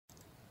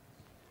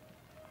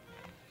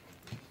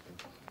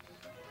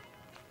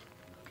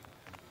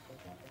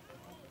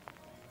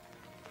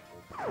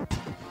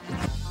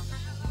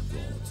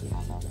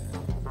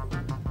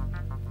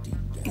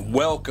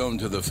Welcome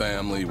to the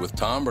family with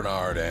Tom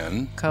Bernard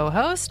and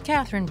co-host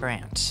Catherine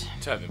Brandt,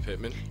 Tevin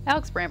Pittman,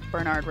 Alex Brandt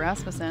Bernard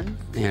Rasmussen,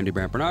 Andy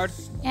Brandt Bernard,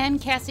 and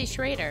Cassie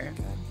Schrader.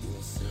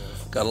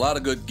 Got a lot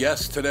of good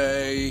guests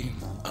today.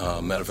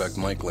 Matter of fact,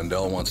 Mike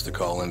Lindell wants to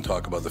call in and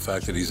talk about the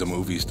fact that he's a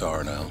movie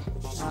star now.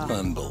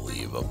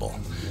 Unbelievable.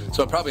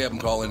 So I'll probably have him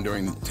call in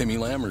during Timmy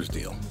Lammer's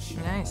deal.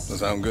 Nice. Does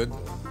that sound good?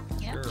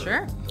 Yeah,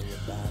 Sure.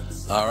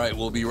 All right,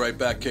 we'll be right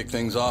back. Kick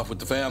things off with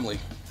the family.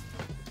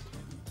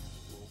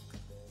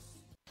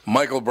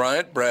 Michael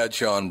Bryant,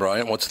 Bradshaw and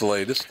Bryant, what's the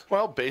latest?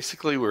 Well,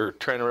 basically, we're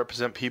trying to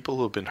represent people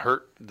who have been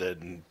hurt,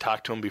 then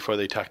talk to them before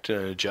they talk to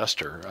an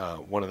adjuster.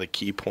 One of the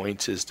key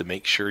points is to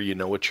make sure you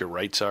know what your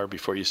rights are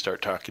before you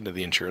start talking to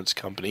the insurance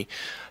company,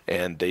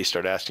 and they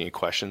start asking you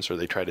questions or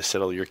they try to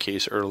settle your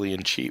case early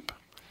and cheap.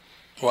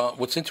 Well,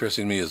 what's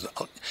interesting to me is,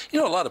 a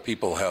lot of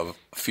people have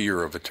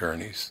fear of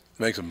attorneys. It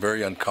makes them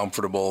very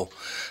uncomfortable.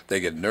 They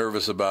get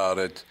nervous about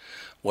it.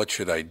 What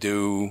should I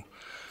do?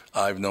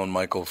 I've known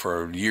Michael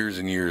for years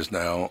and years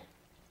now,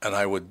 and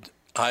I would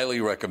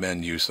highly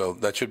recommend you. So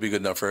that should be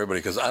good enough for everybody,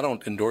 because I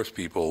don't endorse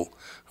people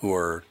who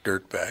are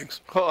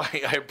dirtbags. Well,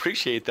 I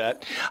appreciate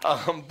that.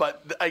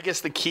 But I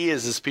guess the key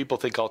is people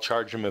think I'll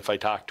charge them if I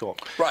talk to them.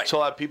 Right. So a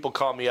lot of people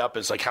call me up.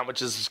 It's like, how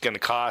much is this going to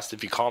cost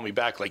if you call me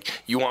back? Like,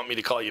 you want me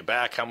to call you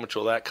back? How much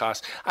will that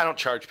cost? I don't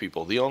charge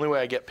people. The only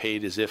way I get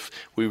paid is if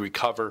we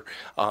recover,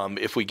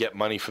 if we get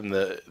money from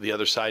the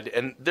other side.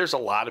 And there's a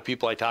lot of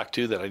people I talk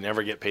to that I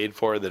never get paid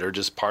for that are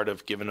just part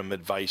of giving them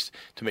advice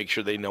to make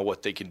sure they know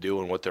what they can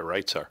do and what their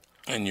rights are.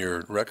 And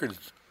your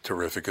record's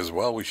terrific as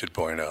well, we should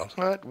point out.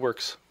 Well, it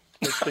works.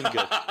 It's been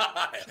good.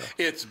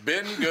 It's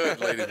been good,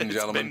 ladies and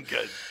gentlemen. It's been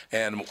good.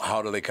 And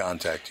how do they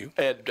contact you?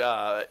 And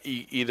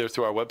either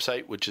through our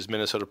website, which is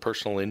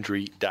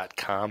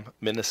minnesotapersonalinjury.com,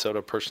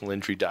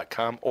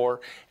 minnesotapersonalinjury.com,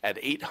 or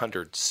at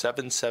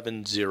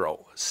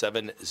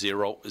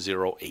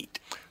 800-770-7008.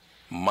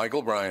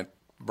 Michael Bryant,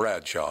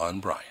 Bradshaw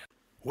and Bryant.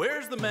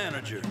 Where's the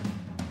manager?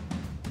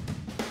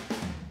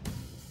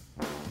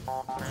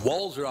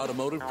 Walzer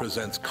Automotive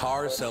presents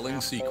Car Selling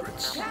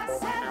Secrets.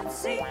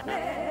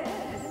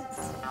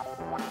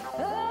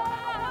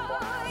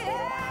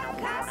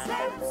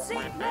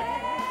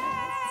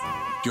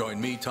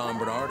 Join me, Tom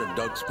Bernard, and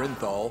Doug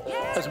Sprinthal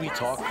as we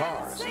talk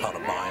cars, how to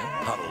buy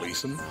them, how to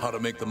lease them, how to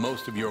make the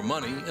most of your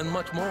money, and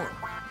much more.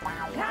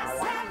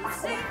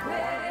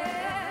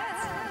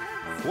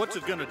 What's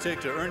it going to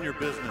take to earn your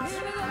business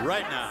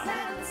right now?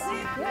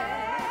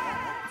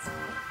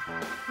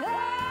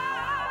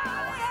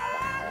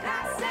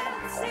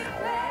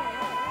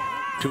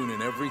 Tune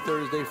in every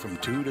Thursday from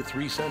 2 to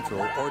 3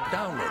 Central or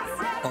download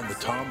it on the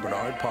Tom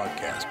Bernard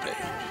podcast page.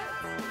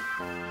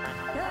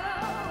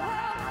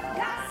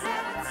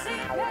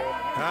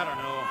 I don't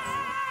know.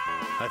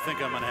 I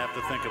think I'm going to have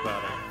to think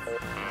about it.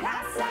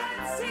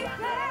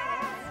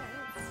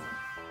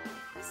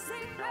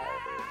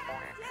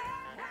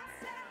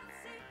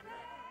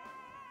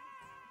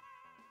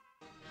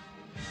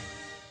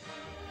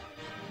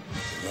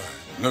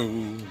 No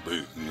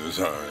business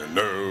I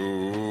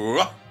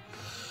know.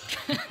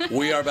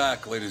 We are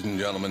back, ladies and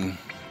gentlemen.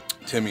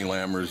 Timmy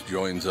Lammers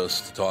joins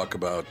us to talk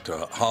about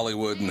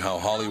Hollywood and how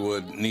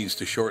Hollywood needs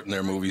to shorten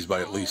their movies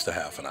by at least a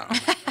half an hour.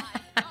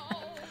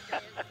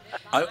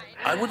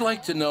 I would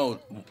like to know,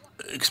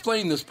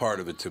 explain this part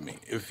of it to me.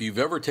 If you've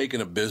ever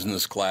taken a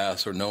business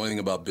class or know anything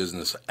about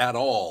business at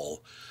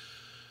all,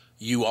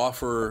 you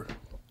offer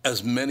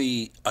as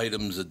many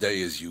items a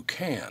day as you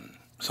can.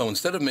 So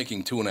instead of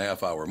making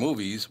 2.5-hour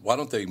movies, why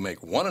don't they make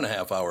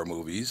 1.5-hour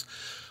movies?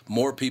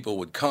 More people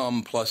would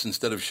come, plus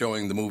instead of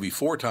showing the movie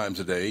 4 times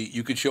a day,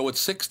 you could show it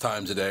 6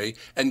 times a day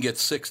and get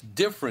 6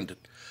 different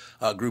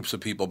groups of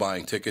people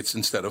buying tickets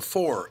instead of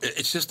 4.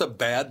 It's just a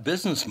bad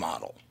business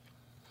model,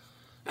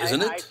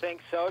 isn't it? I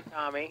think so,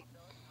 Tommy.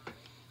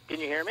 Can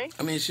you hear me?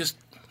 I mean, it's just,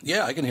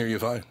 yeah, I can hear you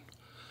fine.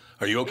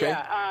 Are you okay?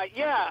 I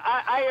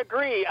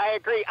agree.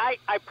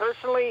 I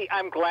personally,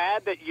 I'm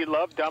glad that you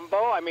love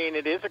Dumbo. I mean,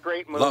 it is a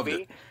great movie. Loved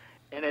it.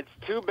 And it's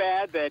too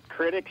bad that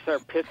critics are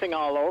pissing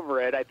all over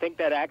it. I think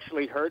that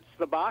actually hurts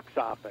the box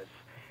office.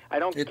 I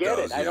don't get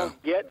it. Yeah. I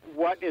don't get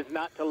what is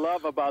not to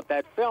love about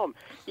that film.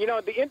 You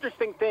know, the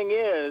interesting thing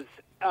is,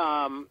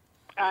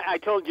 I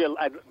told you,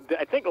 I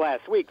think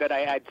last week, that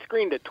I'd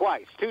screened it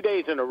twice, 2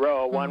 days in a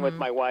row, one with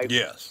my wife,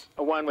 Yes.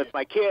 one with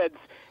my kids.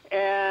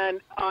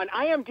 And on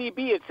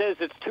IMDb, it says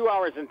it's 2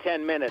 hours and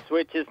 10 minutes,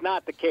 which is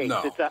not the case.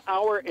 No. It's an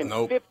hour and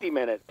 50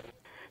 minutes.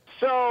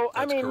 So,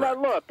 That's I mean, correct.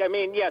 look, I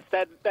mean, yes,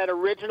 that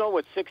original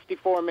was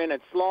 64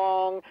 minutes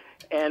long,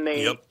 and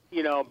they, Yep.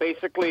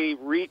 basically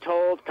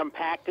retold,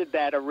 compacted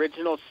that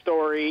original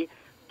story,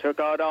 took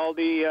out all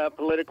the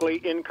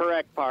politically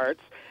incorrect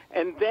parts,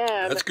 and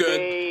then That's good.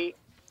 they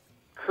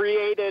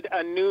created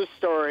a new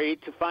story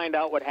to find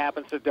out what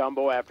happens to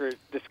Dumbo after it's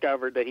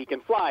discovered that he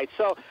can fly.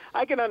 So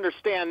I can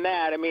understand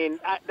that. I mean,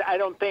 I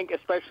don't think,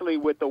 especially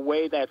with the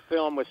way that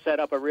film was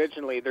set up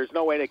originally, there's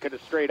no way they could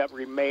have straight up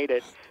remade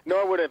it,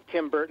 nor would have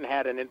Tim Burton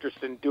had an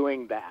interest in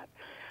doing that.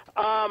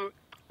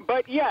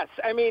 But yes,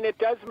 I mean, it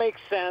does make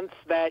sense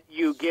that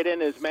you get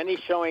in as many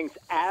showings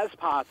as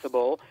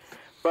possible.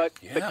 But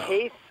the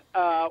case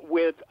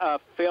with a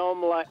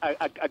film like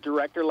a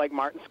director like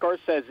Martin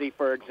Scorsese,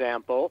 for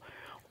example,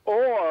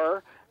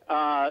 or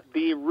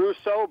the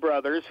Russo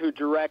brothers who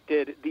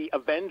directed the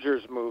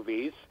Avengers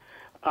movies,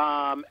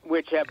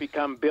 which have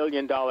become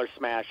billion-dollar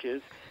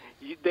smashes,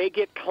 they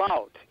get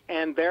clout,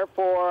 and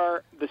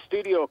therefore the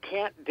studio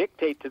can't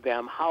dictate to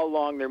them how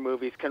long their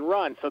movies can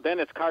run. So then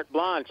it's carte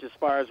blanche as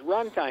far as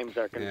run times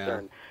are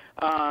concerned.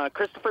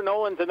 Christopher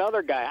Nolan's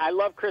another guy. I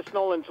love Chris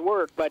Nolan's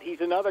work, but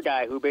he's another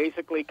guy who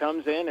basically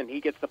comes in and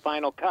he gets the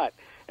final cut,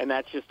 and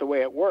that's just the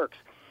way it works.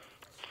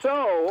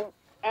 So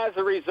as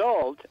a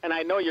result, and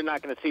I know you're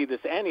not going to see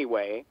this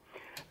anyway,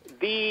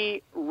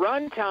 the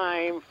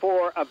runtime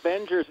for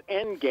Avengers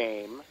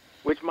Endgame,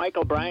 which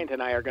Michael Bryant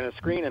and I are going to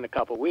screen in a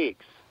couple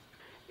weeks,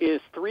 is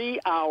 3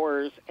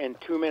 hours and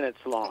 2 minutes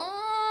long.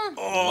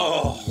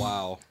 Oh,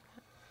 wow.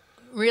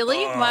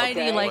 Really? Why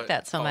do you okay. like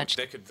that so much?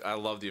 I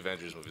love the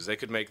Avengers movies. They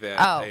could make that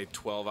a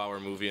 12-hour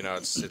movie, and I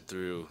would sit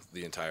through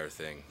the entire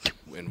thing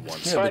in one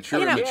Yeah, but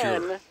you're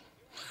again,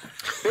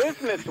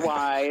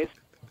 business-wise,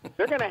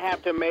 they're going to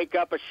have to make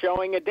up a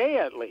showing a day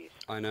at least.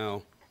 I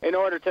know. In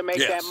order to make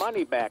that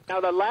money back. Now,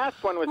 the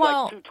last one was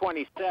like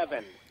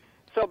 227.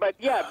 So, but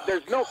yeah,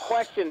 there's no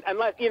question.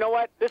 Unless, you know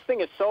what, this thing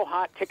is so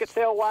hot, ticket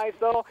sale-wise,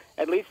 though,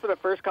 at least for the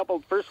first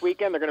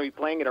weekend, they're going to be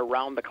playing it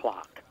around the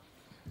clock.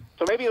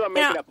 So maybe they'll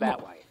make it up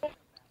that way.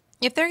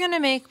 If they're going to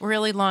make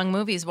really long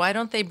movies, why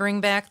don't they bring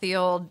back the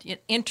old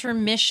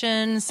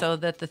intermission so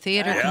that the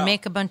theater can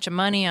make a bunch of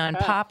money on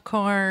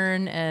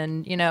popcorn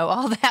and,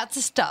 all that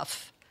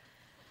stuff?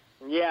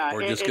 Yeah,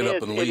 or just get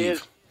up and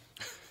leave.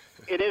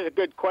 It is a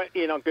good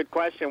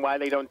question why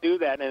they don't do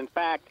that. And in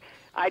fact,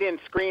 I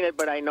didn't screen it,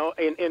 but I know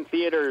in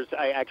theaters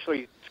I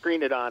actually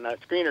screened it on a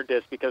screener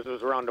disc because it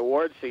was around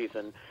award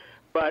season.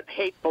 But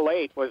Hateful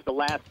Eight was the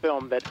last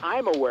film that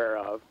I'm aware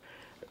of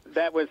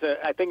that was,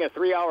 I think, a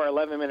 3-hour,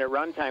 11-minute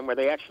runtime where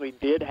they actually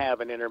did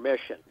have an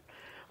intermission.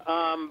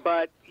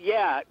 But,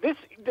 yeah,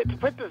 to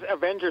put this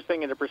Avengers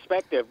thing into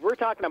perspective, we're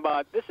talking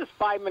about this is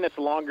 5 minutes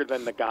longer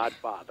than The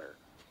Godfather.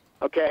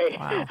 Okay?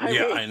 Wow.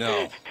 I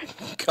know.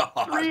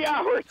 God. 3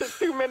 hours and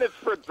 2 minutes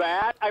for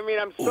that? I mean,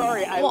 I'm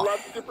sorry. I love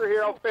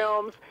superhero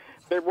films.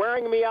 They're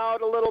wearing me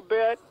out a little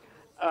bit.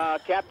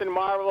 Captain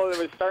Marvel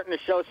was starting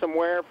to show some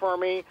wear for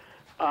me.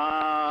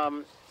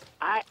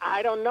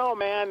 I don't know,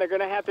 man. They're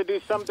going to have to do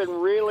something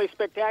really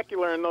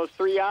spectacular in those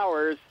 3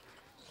 hours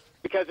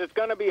because it's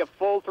going to be a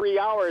full 3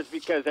 hours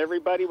because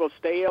everybody will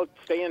stay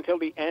until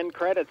the end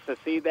credits to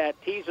see that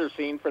teaser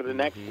scene for the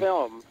next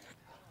film.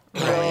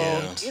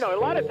 So, a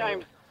lot of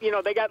times,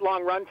 they got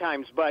long run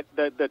times, but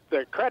the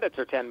credits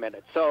are 10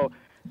 minutes. So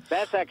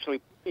that's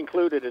actually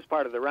included as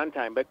part of the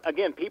runtime. But,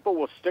 again, people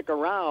will stick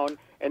around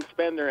and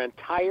spend their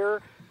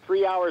entire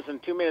 3 hours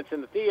and 2 minutes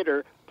in the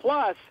theater.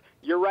 Plus,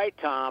 you're right,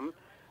 Tom,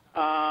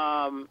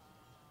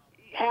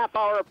 half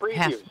hour of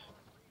previews.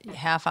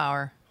 Half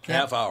hour. Yep.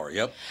 Half hour,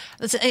 yep.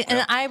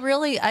 And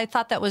I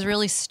thought that was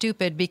really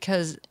stupid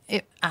because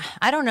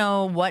I don't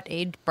know what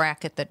age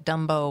bracket that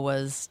Dumbo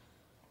was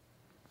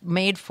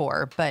made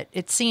for, but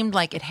it seemed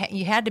like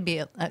you had to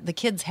be the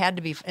kids had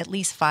to be at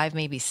least 5,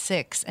 maybe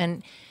 6,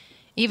 and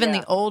even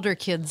the older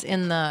kids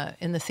in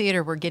the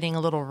theater were getting a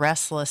little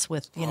restless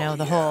with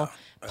the whole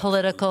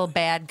political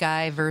bad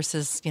guy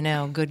versus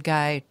good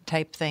guy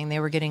type thing. They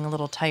were getting a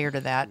little tired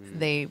of that.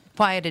 They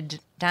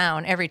quieted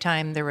down every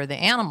time there were the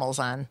animals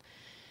on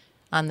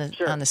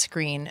the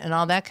screen and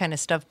all that kind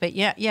of stuff. But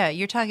yeah,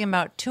 you're talking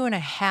about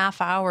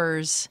 2.5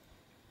 hours.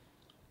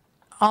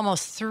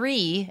 Almost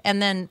 3,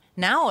 and then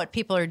now what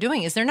people are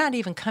doing is they're not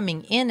even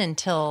coming in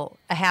until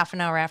a half an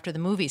hour after the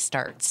movie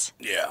starts.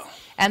 Yeah.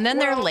 And then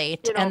they're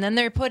late, and then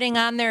they're putting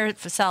on their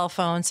cell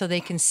phone so they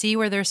can see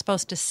where they're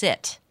supposed to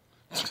sit.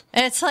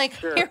 And it's like,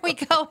 here we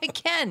go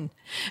again.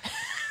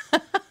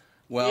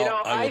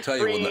 Well, I will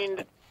tell you.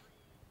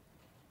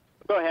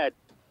 Go ahead.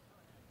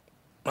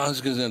 I was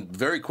going to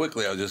very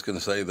quickly. I was just going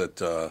to say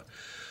that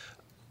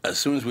as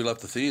soon as we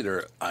left the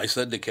theater, I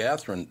said to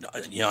Catherine,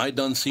 I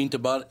done seen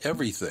about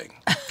everything.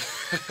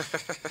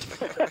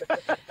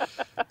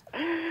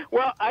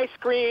 Well, I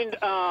screened.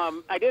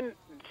 I didn't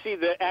see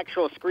the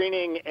actual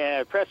screening,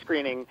 press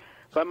screening,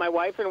 but my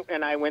wife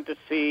and I went to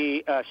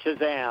see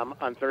Shazam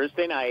on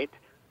Thursday night.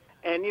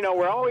 And,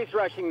 we're always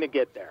rushing to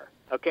get there,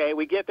 okay?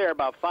 We get there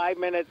about 5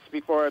 minutes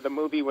before the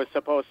movie was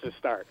supposed to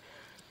start.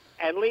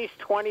 At least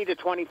 20 to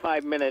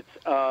 25 minutes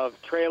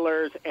of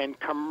trailers and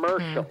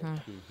commercials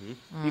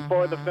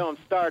before the film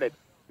started.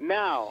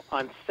 Now,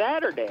 on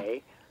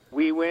Saturday,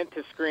 we went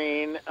to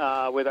screen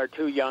with our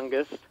 2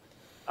 youngest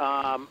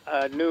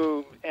a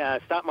new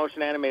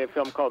stop-motion animated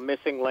film called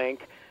Missing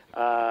Link.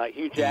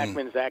 Hugh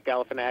Jackman, Zach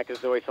Galifianakis,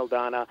 Zoe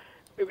Saldana.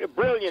 A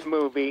brilliant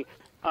movie.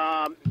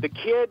 The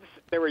kids,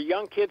 there were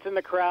young kids in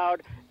the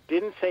crowd,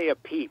 didn't say a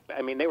peep.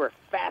 I mean, they were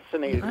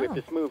fascinated with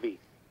this movie.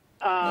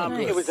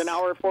 Nice. It was an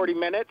hour and 40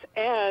 minutes,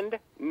 and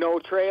no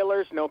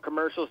trailers, no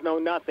commercials, no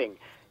nothing.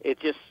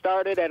 It just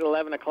started at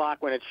 11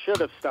 o'clock when it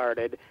should have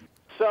started.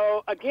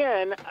 So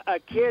again,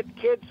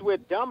 kids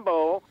with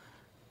Dumbo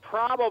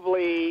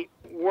probably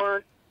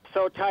weren't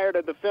so tired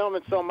of the film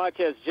and so much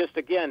as just,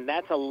 again,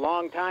 that's a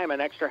long time, an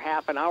extra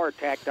half an hour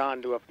tacked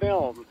on to a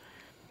film,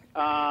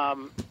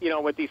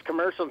 with these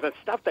commercials and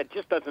stuff that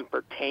just doesn't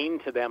pertain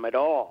to them at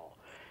all.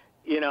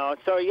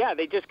 So yeah,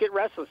 they just get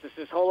restless. It's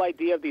this whole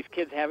idea of these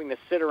kids having to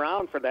sit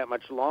around for that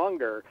much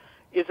longer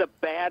is a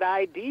bad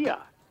idea.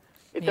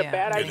 It's a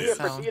bad idea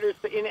for theaters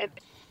to,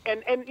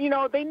 and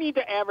they need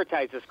to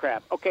advertise this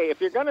crap. Okay,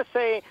 if you're going to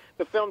say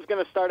the film's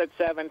going to start at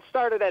 7,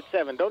 start it at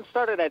 7. Don't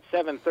start it at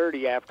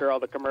 7:30 after all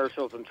the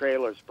commercials and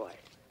trailers play.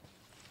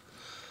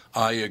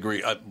 I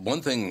agree.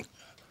 One thing,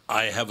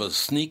 I have a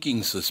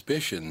sneaking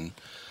suspicion,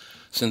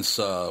 since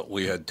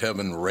we had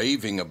Tevin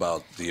raving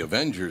about the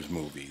Avengers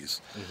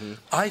movies,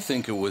 I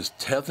think it was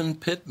Tevin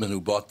Pittman who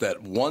bought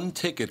that one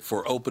ticket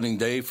for opening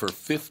day for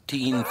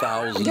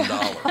 $15,000.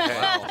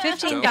 Wow.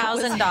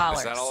 $15,000.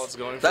 Is that all it's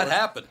going for? That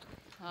happened.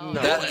 Oh.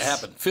 That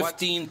happened.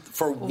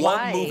 For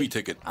one movie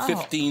ticket,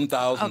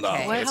 $15,000.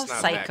 Okay. Well, how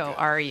psycho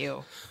are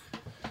you?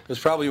 It was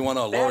probably one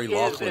of Lori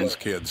Loughlin's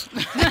kids.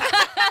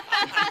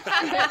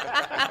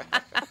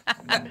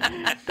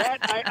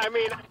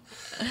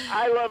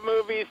 I love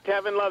movies.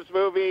 Tevin loves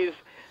movies.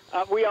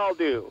 We all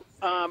do.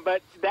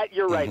 But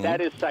you're right. That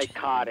is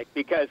psychotic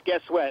because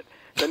guess what?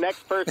 The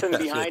next person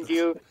behind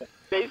you,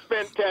 they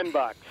spent $10.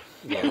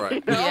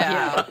 Right.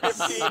 Yeah.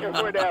 15 or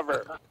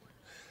whatever.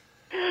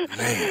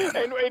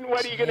 And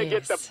what are you going to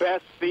get, the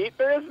best seat?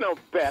 There is no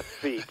best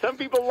seat. Some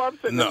people love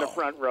sitting in the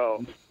front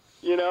row.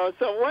 So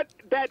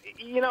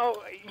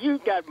you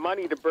got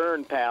money to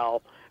burn,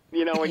 pal.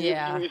 When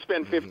you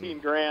spend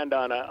 $15,000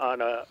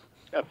 on a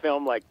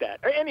film like that,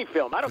 or any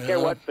film, I don't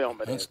care what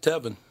film it is. That's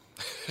Tevin.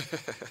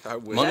 I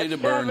wish. Money to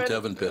burn,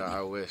 Tevin Pittman.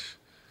 I wish.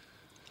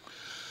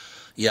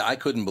 Yeah, I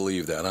couldn't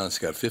believe that.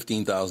 Honestly, got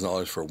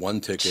 $15,000 for one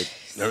ticket.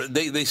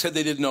 They said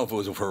they didn't know if it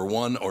was for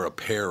one or a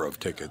pair of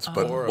tickets,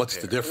 but what's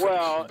the difference?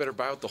 Well, you better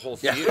buy out the whole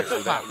theater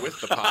for that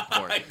with the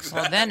popcorn.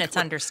 Exactly. Well, then it's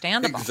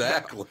understandable.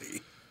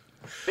 Exactly.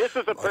 This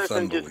is a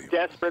person just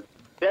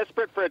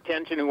desperate for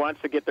attention who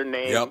wants to get their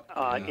name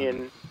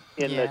in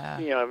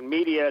the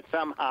media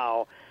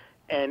somehow,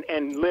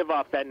 and live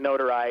off that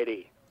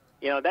notoriety.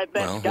 That's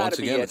got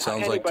to be it. It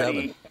sounds like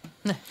Tevin.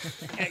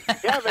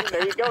 Tevin,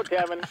 there you go,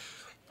 Tevin.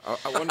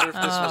 I wonder if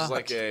this was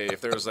if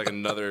there was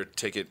another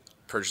ticket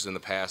purchased in the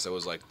past that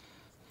was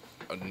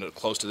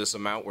close to this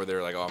amount, where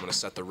they're like, oh, I'm going to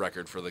set the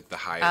record for the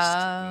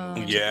highest.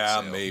 Movie yeah,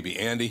 sale. maybe.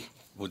 Andy,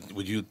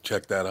 would you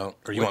check that out,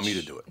 or you want me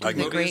to do it?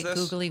 The great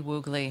googly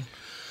woogly.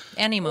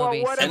 Any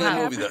movies.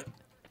 Any movie that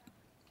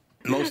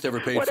most ever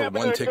paid for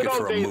one ticket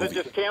for a movie.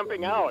 Just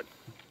camping out.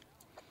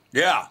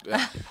 Yeah.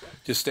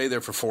 Just stay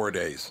there for 4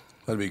 days.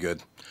 That'd be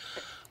good.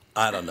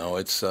 I don't know.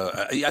 It's.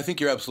 I think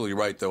you're absolutely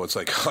right, though. It's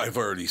like, I've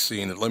already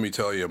seen it. Let me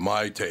tell you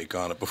my take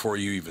on it before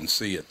you even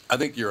see it. I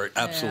think you're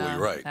absolutely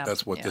right.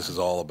 That's what this is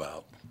all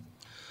about.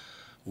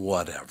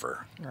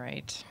 Whatever.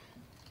 Right.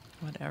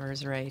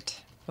 Whatever's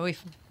right. But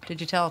did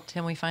you tell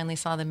Tim we finally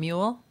saw the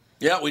mule?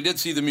 Yeah, we did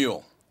see the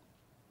mule.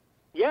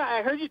 Yeah,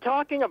 I heard you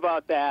talking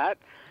about that,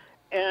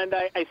 and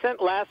I sent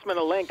Lastman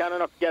a link. I don't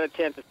know if you got a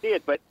chance to see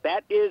it, but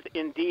that is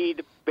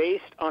indeed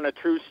based on a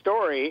true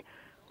story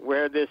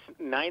where this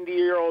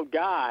 90-year-old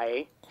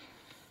guy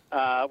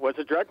was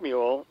a drug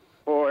mule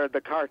for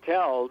the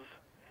cartels,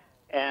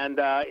 and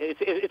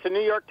it's a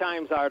New York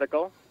Times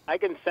article. I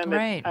can send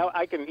it.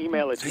 I can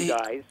email it to you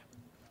guys.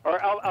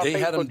 Or I'll they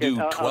had him do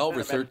I'll 12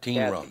 or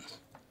 13 runs.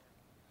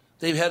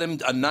 They've had him,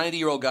 a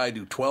 90-year-old guy,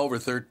 do 12 or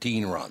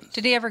 13 runs.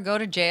 Did he ever go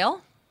to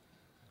jail?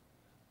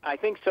 I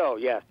think so,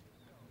 yes.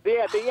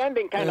 Yeah, the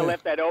ending kind of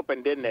left that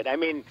open, didn't it? I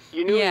mean,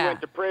 you knew he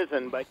went to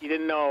prison, but you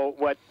didn't know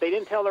what... They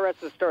didn't tell the rest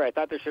of the story. I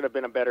thought there should have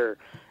been a better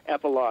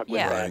epilogue with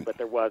that, but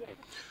there wasn't.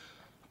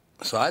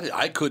 So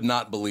I could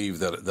not believe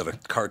that a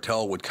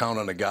cartel would count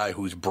on a guy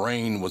whose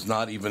brain was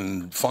not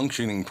even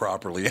functioning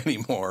properly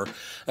anymore.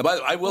 And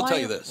I will tell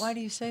you this. Why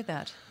do you say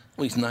that?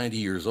 Well, he's 90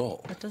 years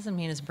old. That doesn't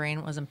mean his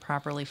brain wasn't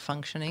properly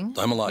functioning.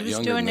 I'm a lot younger than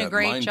that. He was doing a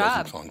great Mine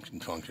job.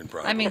 Doesn't function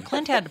properly. I mean,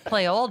 Clint had to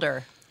play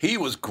older. He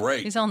was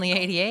great. He's only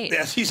 88.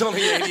 Yes, he's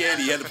only 88.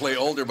 He had to play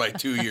older by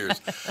 2 years.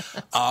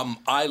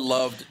 I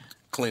loved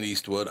Clint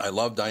Eastwood. I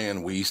love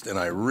Diane Wiest, and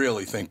I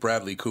really think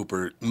Bradley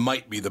Cooper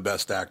might be the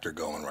best actor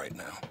going right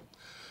now.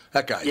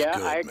 That guy's good,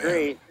 I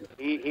agree.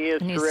 He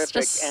is and terrific.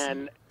 Just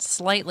and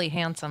slightly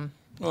handsome.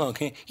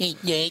 Okay.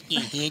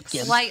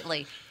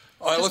 Slightly.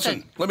 All right,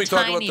 listen, let me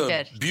talk about the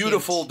bit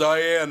beautiful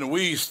Diane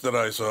Wiest that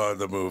I saw in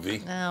the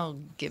movie. Oh,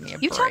 give me a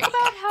break. You talk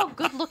about how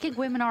good-looking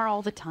women are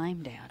all the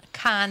time, Dad.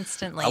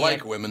 Constantly. I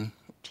like women.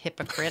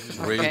 Hypocrite.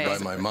 Raised by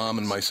my mom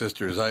and my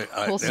sisters.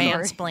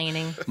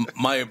 Mansplaining.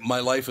 My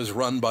life is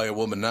run by a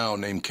woman now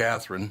named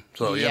Catherine.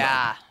 So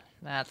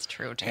that's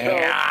true too.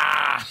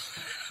 Yeah.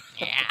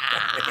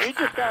 You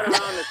just got around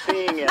to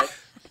seeing it.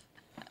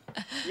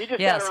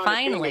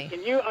 Finally.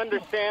 Can you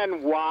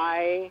understand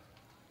why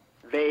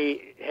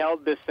they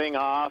held this thing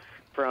off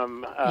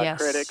from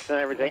critics and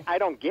everything? I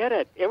don't get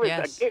it. It was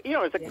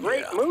it's a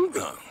great movie.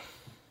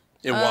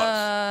 It was.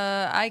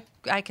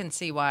 I can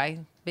see why.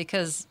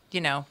 because,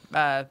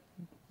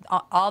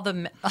 all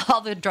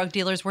the drug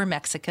dealers were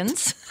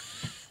Mexicans.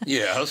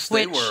 Yes,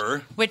 they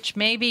were. Which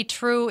may be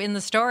true in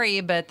the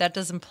story, but that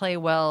doesn't play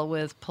well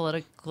with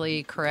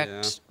politically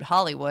correct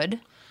Hollywood.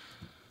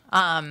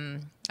 I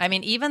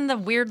mean, even the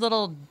weird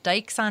little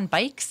dykes on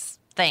bikes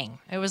thing.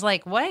 It was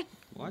like, what?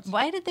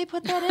 Why did they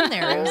put that in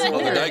there? It was Well,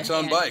 the weird. dykes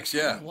on bikes,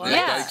 yeah.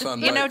 Yeah, Dykes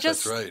on bikes,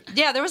 that's right.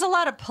 Yeah, there was a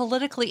lot of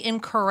politically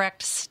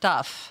incorrect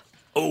stuff.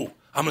 Oh,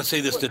 I'm going to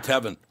say this to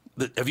Tevin.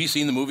 Have you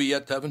seen the movie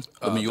yet, Tevin?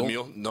 The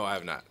Mule? No, I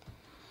have not.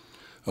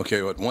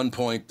 Okay, at one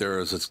point there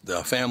is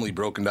a family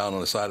broken down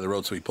on the side of the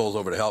road, so he pulls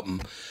over to help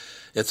them.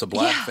 It's a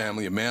black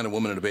family, a man, a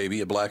woman, and a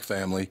baby, a black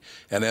family.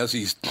 And as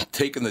he's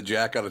taking the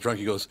jack out of the trunk,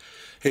 he goes,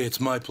 "Hey, it's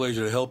my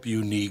pleasure to help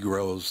you,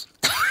 Negroes."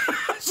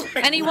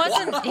 And he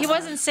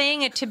wasn't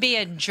saying it to be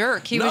a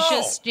jerk. He was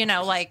just,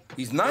 like,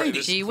 he's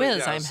 90. Gee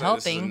whiz, I'm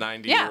helping. This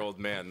is a 90-year-old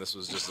man. This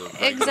was just a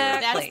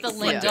exactly. That's the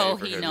lingo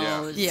he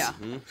knows. Yeah.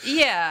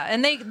 Yeah,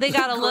 and they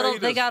got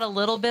a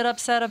little bit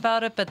upset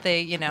about it, but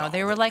they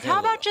were like, "How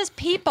about just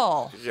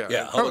people?"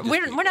 Yeah.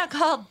 We're not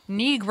called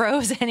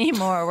Negroes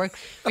anymore.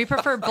 We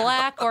prefer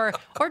black or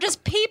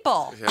just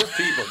people. Yeah.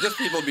 Just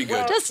people would be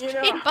good. Just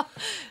people.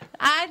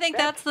 I think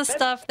that's the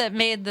stuff that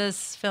made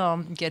this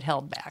film get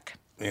held back.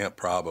 Yeah,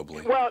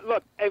 probably. Well,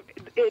 look,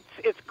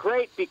 it's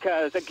great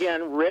because,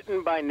 again,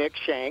 written by Nick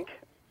Shank.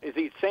 Is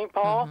he St.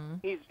 Paul?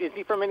 Is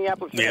he from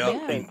Minneapolis?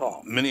 Yeah, St.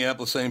 Paul.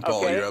 Minneapolis, St.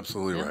 Paul. Okay. You're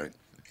absolutely right.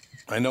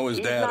 I know his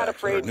dad. He's not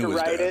afraid to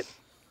write it.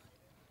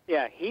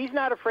 Yeah, he's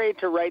not afraid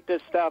to write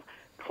this stuff.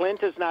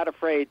 Clint is not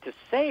afraid to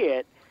say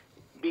it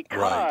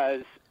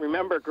because,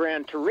 remember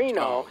Gran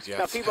Torino? Oh, yes.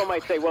 Now, people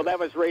might say, well, that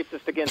was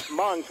racist against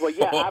Hmongs. Well,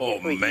 yeah,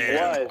 obviously he was.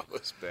 That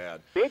was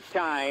bad. Big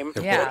time.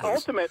 Yeah. But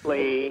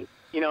ultimately,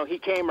 he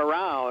came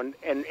around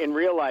and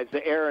realized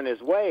the error in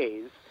his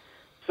ways.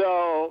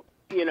 So,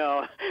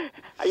 I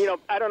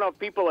don't know if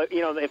people,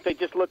 if they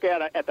just look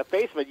at the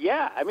face of it,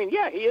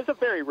 he is a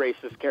very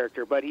racist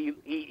character, but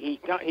he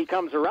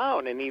comes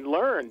around and he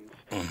learns.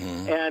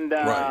 And,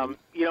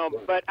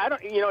 but I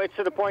don't, it's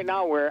to the point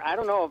now where I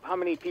don't know of how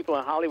many people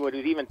in Hollywood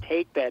would even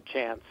take that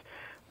chance.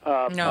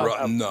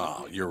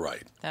 No, you're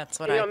right. That's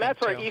what I think, and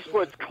that's where too.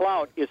 Eastwood's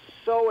clout is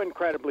so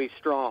incredibly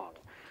strong.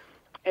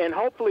 And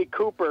hopefully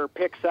Cooper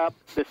picks up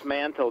this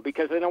mantle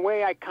because in a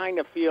way I kind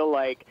of feel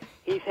like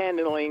he's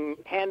handing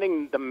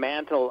the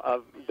mantle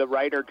of the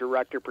writer,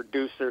 director,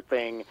 producer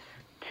thing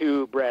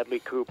to Bradley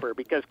Cooper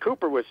because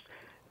Cooper was,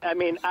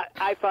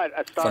 I thought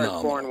A Star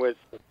is Born was,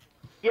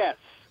 yes,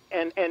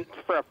 and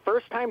for a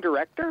first-time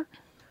director,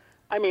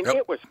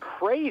 it was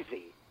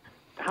crazy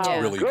how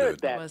really good good.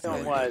 that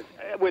film was.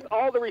 With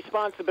all the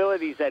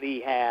responsibilities that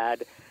he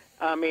had,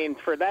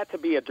 for that to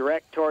be a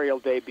directorial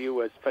debut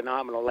was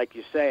phenomenal, like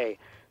you say.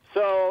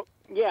 So,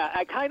 yeah,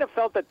 I kind of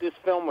felt that this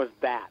film was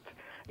that.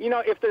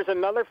 If there's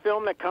another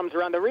film that comes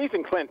around, the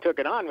reason Clint took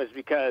it on was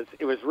because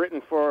it was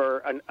written for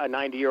a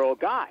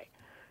 90-year-old guy.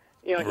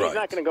 He's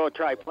not going to go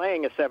try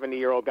playing a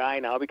 70-year-old guy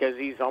now because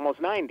he's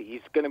almost 90. He's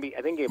going to be,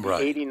 I think,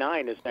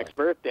 89 his next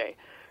birthday.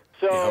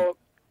 So,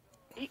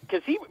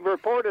 because he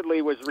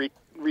reportedly was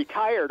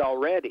retired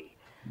already.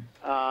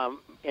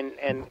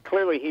 And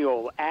clearly he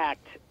will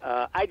act.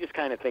 I just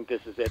kind of think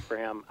this is it for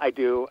him. I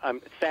do.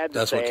 I'm sad to say.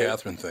 That's what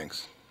Catherine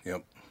thinks.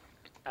 Yep.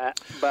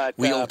 But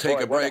we'll take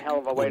a break. What a hell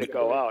of a way to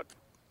go out.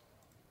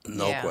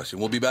 No question.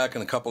 We'll be back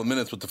in a couple of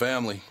minutes with the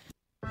family.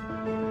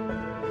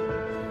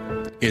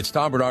 It's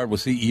Tom Bernard with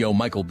CEO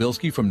Michael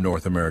Bilski from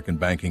North American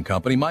Banking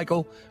Company.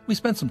 Michael, we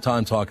spent some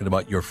time talking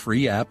about your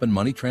free app and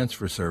money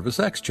transfer service,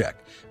 XCheck,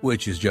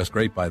 which is just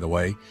great, by the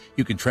way.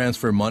 You can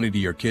transfer money to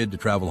your kid to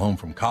travel home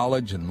from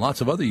college and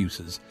lots of other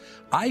uses.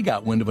 I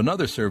got wind of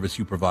another service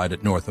you provide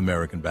at North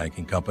American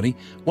Banking Company.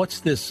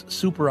 What's this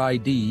Super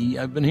ID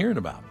I've been hearing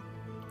about?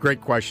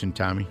 Great question,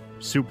 Tommy.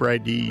 Super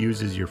ID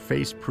uses your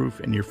face proof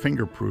and your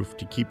finger proof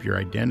to keep your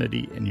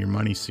identity and your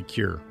money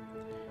secure.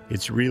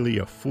 It's really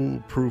a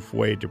foolproof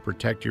way to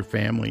protect your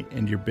family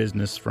and your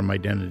business from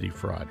identity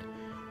fraud.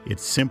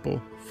 It's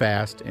simple,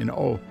 fast, and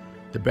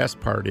the best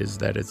part is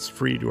that it's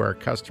free to our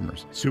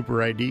customers.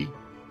 Super ID,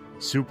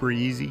 super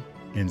easy,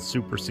 and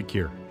super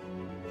secure.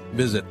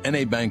 Visit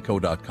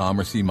nabankco.com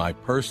or see my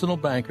personal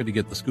banker to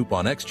get the scoop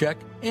on XCheck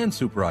and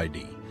Super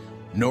ID.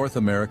 North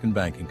American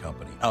Banking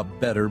Company, a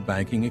better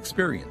banking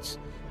experience.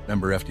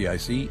 Member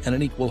FDIC and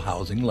an equal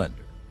housing lender.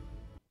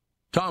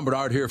 Tom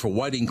Bernard here for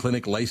Whiting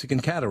Clinic LASIK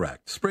and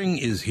Cataract. Spring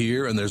is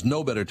here, and there's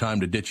no better time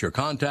to ditch your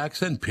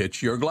contacts and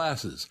pitch your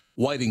glasses.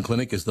 Whiting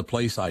Clinic is the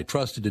place I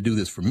trusted to do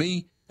this for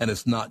me, and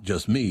it's not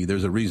just me.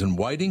 There's a reason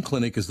Whiting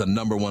Clinic is the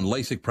 #1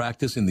 LASIK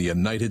practice in the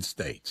United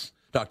States.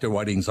 Dr.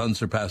 Whiting's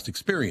unsurpassed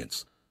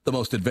experience, the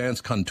most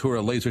advanced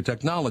Contura laser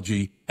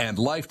technology, and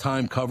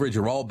lifetime coverage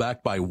are all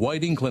backed by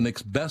Whiting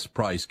Clinic's best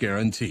price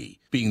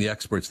guarantee. Being the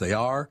experts they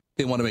are,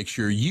 they want to make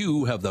sure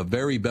you have the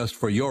very best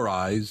for your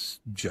eyes,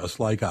 just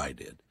like I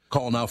did.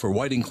 Call now for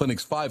Whiting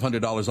Clinic's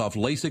 $500 off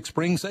LASIK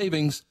spring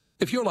savings.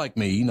 If you're like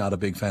me, not a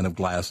big fan of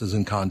glasses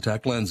and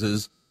contact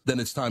lenses, then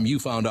it's time you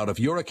found out if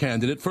you're a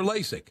candidate for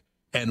LASIK.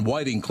 And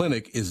Whiting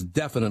Clinic is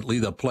definitely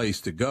the place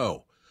to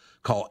go.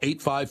 Call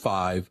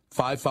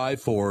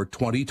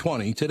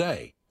 855-554-2020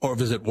 today or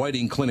visit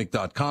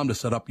whitingclinic.com to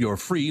set up your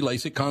free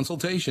LASIK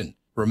consultation.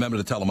 Remember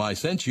to tell them I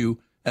sent you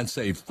and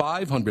save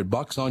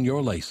 $500 on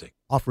your LASIK.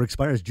 Offer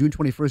expires June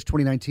 21st,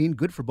 2019.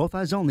 Good for both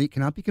eyes only.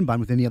 Cannot be combined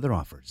with any other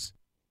offers.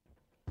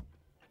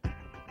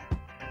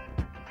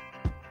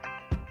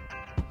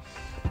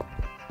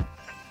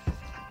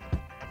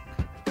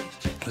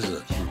 This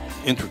is an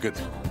intricate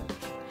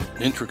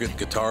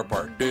guitar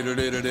part.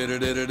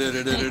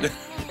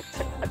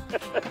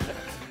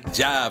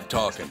 Jive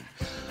talking.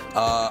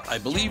 I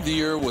believe the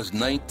year was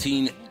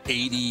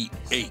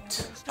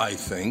 1988, I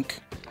think.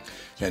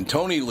 And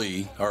Tony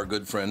Lee, our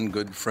good friend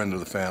of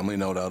the family,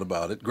 no doubt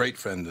about it, great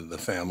friend of the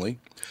family,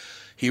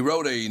 he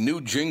wrote a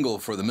new jingle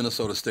for the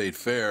Minnesota State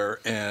Fair,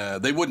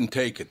 and they wouldn't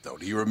take it, though.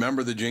 Do you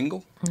remember the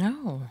jingle?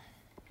 No.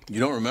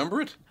 You don't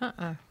remember it?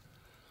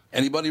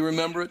 Anybody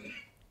remember it?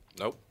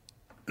 Nope.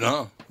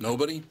 No,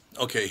 nobody?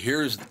 Okay,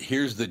 here's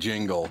the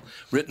jingle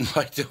written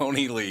by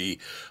Tony Lee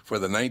for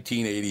the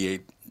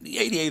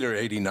 88 or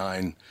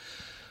 89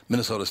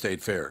 Minnesota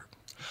State Fair.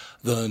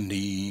 The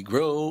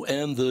Negro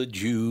and the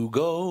Jew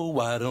go,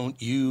 why don't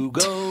you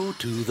go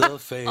to the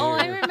fair? Oh,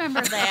 I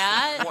remember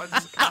that.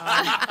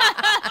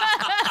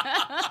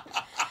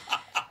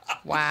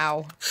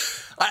 Wow.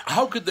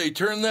 How could they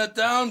turn that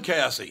down,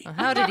 Cassie?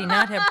 How did he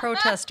not have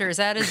protesters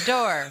at his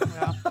door?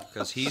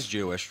 Because he's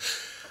Jewish.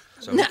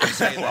 So we can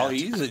say that. Well,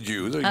 he's a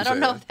Jew. So you I can don't say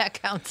know that. if that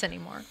counts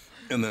anymore.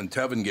 And then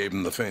Tevin gave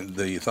him the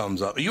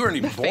thumbs up. You weren't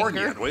even born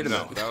Finger. yet. Wait a No,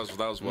 minute.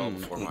 that was well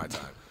before my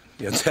time.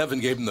 Yeah,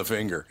 Tevin gave him the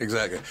finger.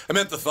 Exactly. I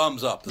meant the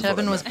thumbs up. That's what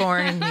I Tevin was meant.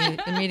 born and he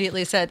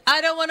immediately said, I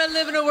don't want to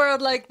live in a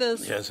world like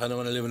this. Yes, I don't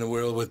want to live in a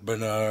world with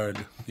Bernard.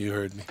 You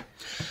heard me.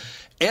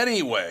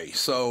 Anyway,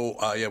 so,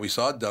 we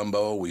saw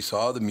Dumbo. We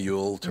saw The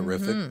Mule.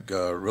 Terrific.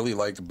 Really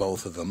liked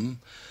both of them.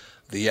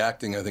 The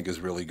acting, I think, is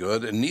really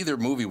good. And neither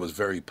movie was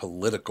very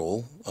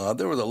political.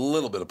 There was a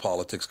little bit of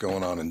politics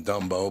going on in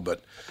Dumbo,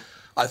 but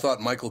I thought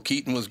Michael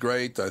Keaton was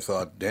great. I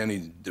thought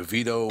Danny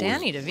DeVito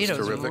was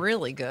terrific.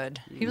 really good.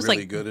 He was Really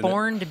like good in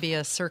born to be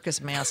a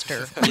circus master.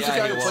 Who's the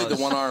guy who played the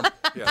one arm?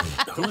 Yeah.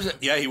 Who's it?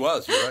 Yeah, he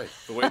was. You're right.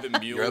 The way the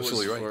Mule You're was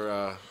absolutely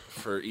right.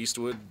 for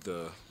Eastwood,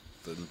 the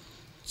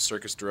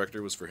circus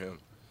director was for him.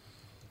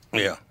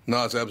 Yeah.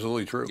 No, it's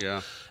absolutely true.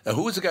 Yeah.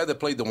 Who was the guy that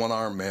played the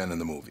one-armed man in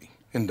the movie,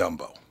 in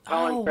Dumbo?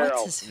 Colin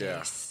Farrell. What's his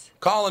face?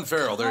 Colin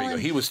Farrell. There you go.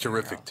 Colin He was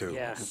terrific, too.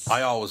 Yes.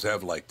 I always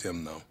have liked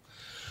him, though.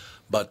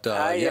 But,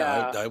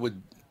 I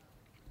would...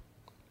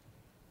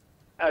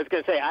 I was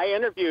going to say, I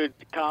interviewed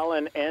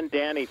Colin and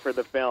Danny for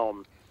the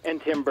film, and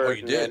Tim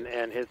Burton did?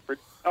 and his.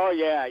 Oh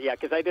yeah,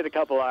 because I did a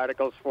couple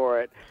articles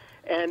for it,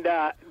 and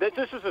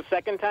this is the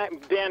second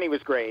time. Danny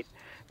was great,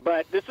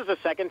 but this is the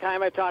second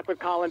time I talked with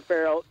Colin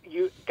Farrell.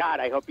 God,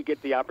 I hope you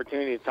get the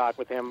opportunity to talk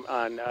with him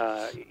on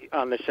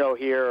the show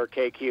here or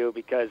KQ,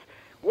 because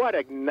what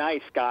a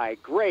nice guy,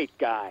 great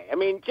guy. I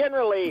mean,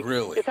 generally,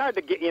 Really? it's hard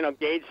to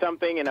gauge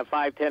something in a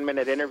 5-10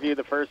 minute interview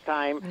the first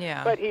time.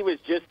 Yeah. But he was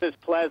just as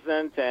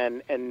pleasant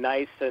and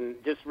nice and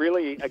just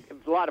really a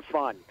lot of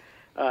fun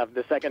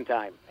the second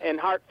time, and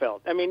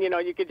heartfelt. I mean,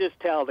 you could just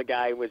tell the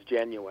guy was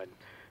genuine.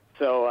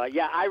 So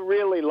I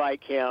really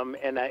like him,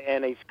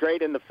 and he's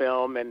great in the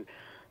film, and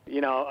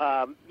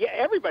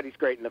everybody's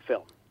great in the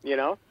film.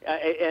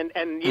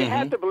 And you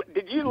have to.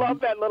 Did you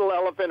love that little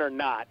elephant or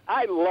not?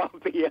 I love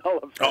the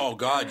elephant. Oh,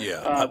 God,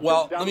 yeah.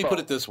 Well, let me Dumbo. put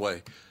it this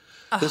way.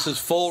 This is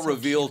full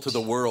reveal to the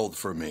world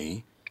for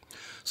me.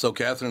 So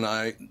Catherine and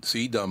I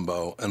see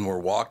Dumbo, and we're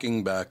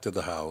walking back to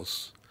the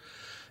house,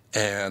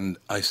 and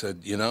I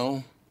said,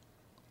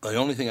 the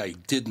only thing I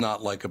did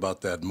not like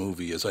about that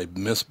movie is I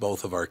miss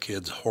both of our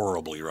kids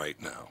horribly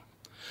right now.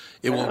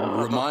 It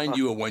will remind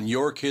you of when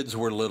your kids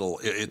were little.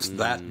 It's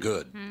that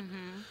good.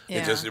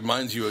 Yeah. It just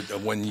reminds you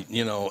of when,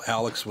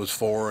 Alex was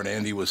 4 and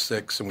Andy was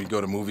 6, and we'd go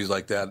to movies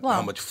like that, how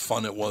Well, much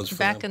fun it was for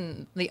Back them.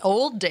 in the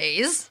old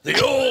days, The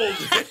old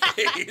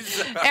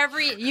days.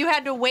 you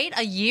had to wait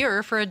a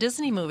year for a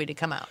Disney movie to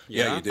come out.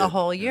 Yeah, you did. A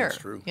whole Yeah, year. that's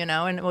true.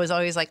 And it was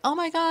always like, oh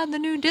my God, the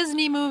new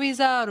Disney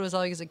movie's out. It was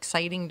always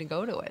exciting to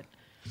go to it.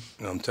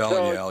 I'm telling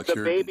So you, Alex, the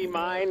you're... baby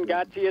mine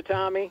got to you,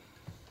 Tommy?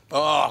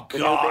 Oh, The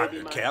new God.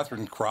 Baby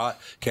Mime?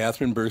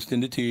 Catherine burst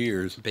into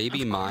tears.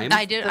 Baby Mime?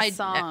 I did. The I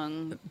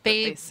song that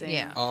babe. they sing.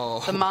 Yeah.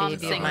 Oh. The mom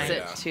Baby sings Mine.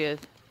 it to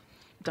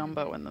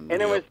Dumbo in the movie.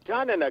 And it was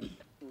done in a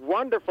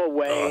wonderful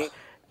way.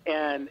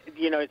 And,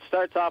 it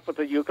starts off with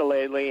a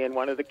ukulele, and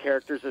one of the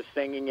characters is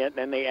singing it, and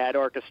then they add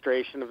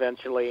orchestration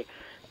eventually.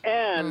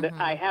 And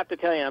I have to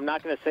tell you, I'm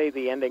not going to say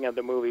the ending of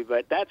the movie,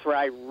 but that's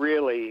where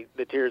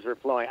the tears were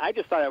flowing. I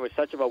just thought it was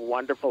such a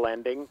wonderful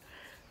ending.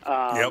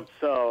 Yep.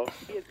 So,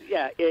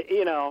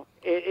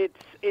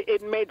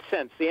 it made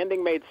sense. The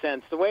ending made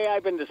sense. The way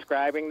I've been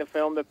describing the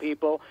film to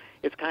people,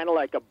 it's kind of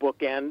like a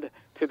bookend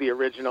to the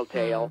original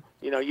tale.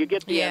 You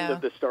get the end Yeah.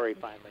 of the story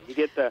finally. You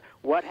get the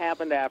what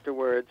happened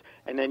afterwards,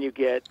 and then you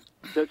get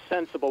the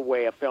sensible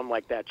way a film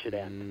like that should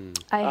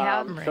end. I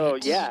have. So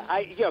Right.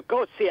 yeah,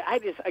 go see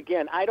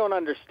it. I don't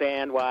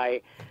understand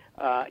why.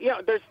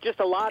 There's just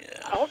a lot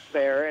out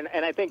there,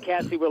 and I think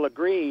Cassie will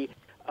agree.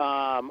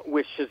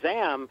 with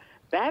Shazam,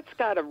 that's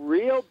got a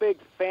real big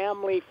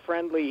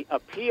family-friendly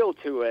appeal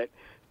to it.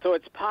 So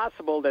it's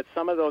possible that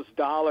some of those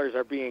dollars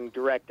are being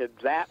directed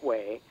that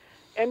way,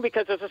 and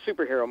because it's a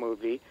superhero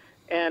movie,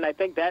 and I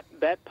think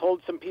that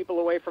pulled some people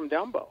away from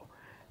Dumbo,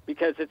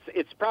 because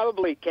it's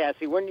probably,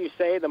 Cassie, wouldn't you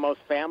say, the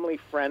most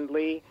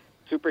family-friendly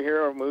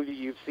superhero movie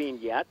you've seen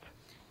yet?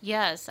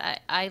 Yes,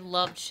 I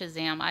loved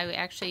Shazam. I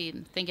actually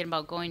am thinking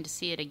about going to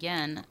see it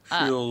again.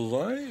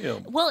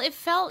 Shazam. Well,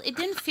 it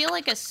didn't feel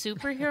like a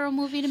superhero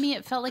movie to me.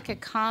 It felt like a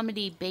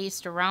comedy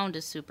based around a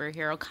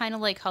superhero, kind of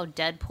like how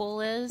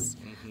Deadpool is,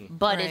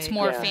 but it's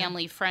more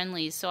family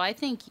friendly. So I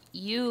think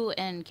you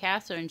and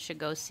Catherine should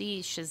go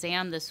see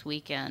Shazam this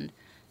weekend,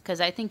 because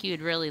I think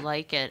you'd really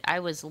like it. I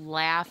was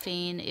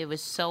laughing. It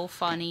was so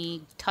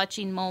funny,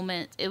 touching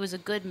moment. It was a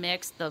good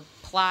mix. The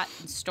plot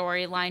and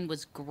storyline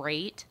was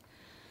great.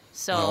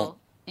 So,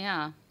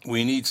 yeah.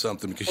 We need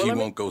something, because she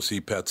won't go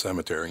see Pet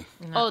Sematary.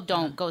 No. Oh,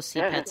 don't go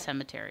see Pet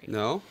Sematary.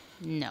 No?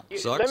 No.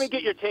 Sucks. Let me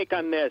get your take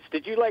on this.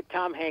 Did you like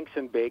Tom Hanks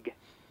in Big?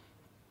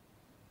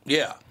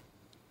 Yeah.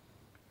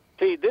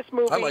 See, this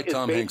movie I like is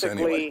Tom Hanks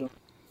basically anyway.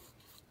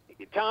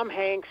 Tom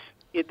Hanks.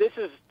 This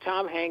is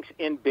Tom Hanks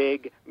in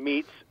Big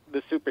meets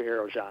the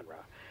superhero genre,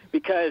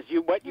 because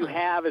what you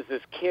have is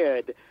this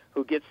kid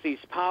who gets these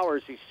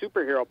powers, these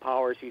superhero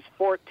powers. He's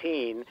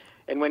 14,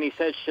 and when he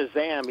says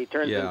Shazam, he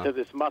turns into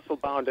this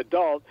muscle-bound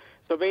adult.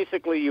 So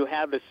basically, you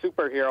have this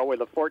superhero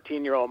with a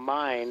 14-year-old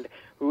mind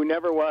who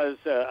never was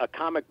a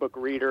comic book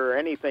reader or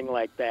anything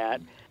like that,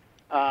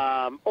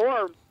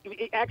 or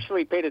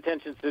actually paid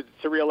attention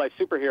to real-life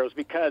superheroes,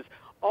 because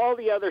all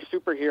the other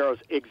superheroes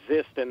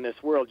exist in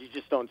this world. You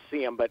just don't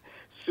see them, but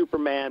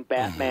Superman,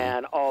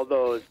 Batman, all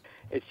those.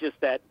 It's just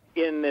that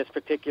in this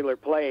particular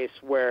place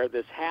where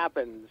this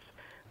happens,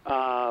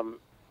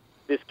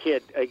 this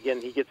kid,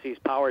 again, he gets these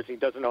powers, he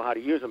doesn't know how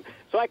to use them.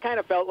 So I kind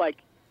of felt like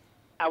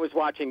I was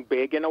watching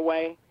Big in a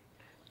way.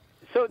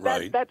 So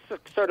that's the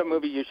sort of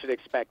movie you should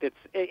expect.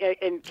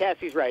 And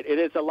Cassie's right. It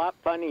is a lot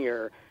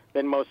funnier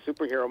than most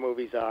superhero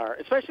movies are,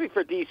 especially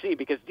for DC,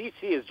 because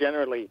DC is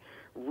generally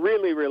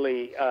really,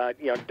 really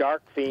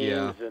dark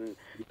themes,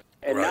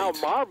 and now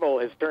Marvel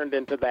has turned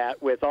into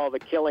that with all the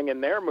killing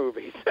in their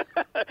movies.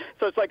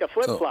 So it's like a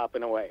flip-flop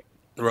in a way.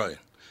 Right.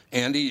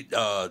 Andy,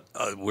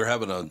 we're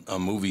having a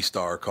movie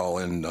star call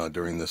in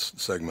during this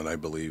segment, I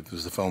believe.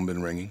 Has the phone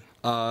been ringing?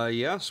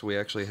 Yes, we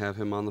actually have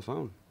him on the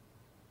phone.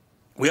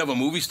 We have a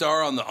movie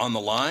star on the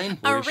line?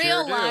 A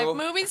real live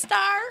movie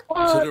star?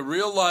 Is it a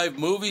real live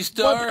movie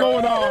star? What's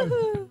going on?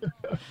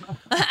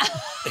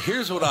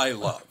 Here's what I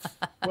love.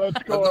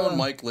 What's going I've known on?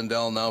 Mike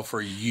Lindell now for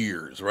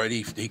years, right?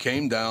 He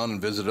came down and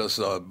visited us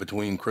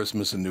between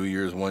Christmas and New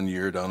Year's one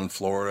year down in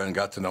Florida, and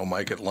got to know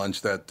Mike at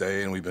lunch that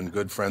day, and we've been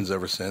good friends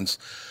ever since.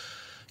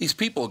 These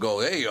people go,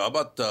 hey, how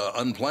about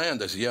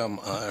Unplanned? I said, yeah,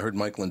 I heard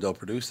Mike Lindell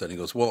produce that. He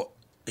goes, well,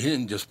 he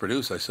didn't just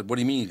produce it. I said, what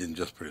do you mean he didn't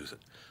just produce it?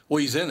 Well,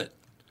 he's in it.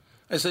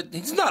 I said,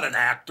 he's not an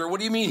actor. What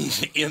do you mean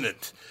he's in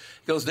it?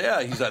 He goes,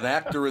 yeah, he's an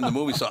actor in the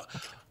movie. So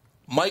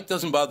Mike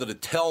doesn't bother to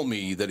tell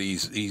me that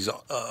he's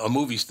a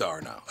movie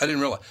star now. I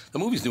didn't realize. The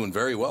movie's doing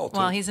very well, too.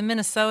 Well, he's a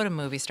Minnesota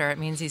movie star. It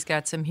means he's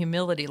got some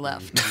humility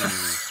left.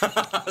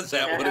 Is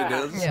that what it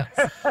is? Yes.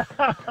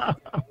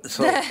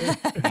 So,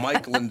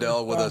 Mike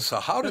Lindell with us.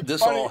 So how did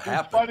this all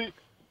happen?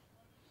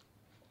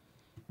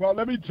 Well,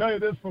 let me tell you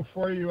this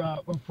before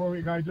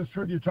I just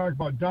heard you talk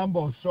about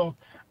Dumbo. So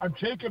I'm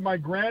taking my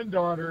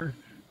granddaughter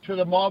to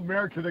the Mall of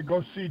America to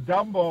go see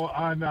Dumbo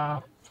on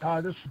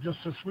this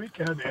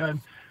weekend,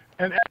 and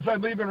as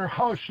I'm leaving her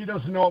house, she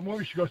doesn't know what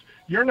movie. She goes,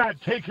 "You're not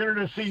taking her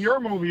to see your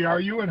movie, are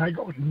you?" And I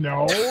go,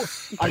 "No,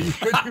 you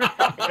should."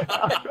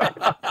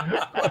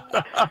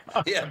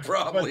 Yeah,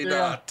 probably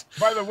not.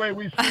 By the way,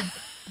 we've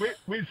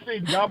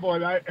seen Dumbo,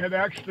 and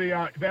actually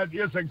that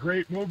is a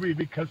great movie,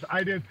 because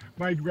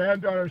my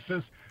granddaughter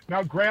says,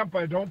 "Now,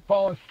 Grandpa, don't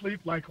fall asleep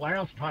like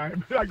last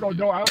time." I go,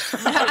 "No, I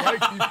like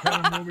these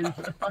kind of movies."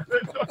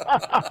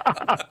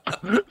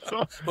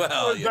 So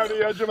I was on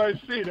the edge of my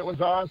seat. It was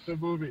an awesome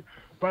movie.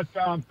 But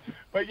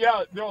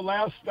yeah,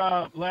 last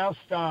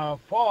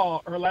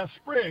fall or last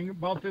spring,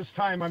 about this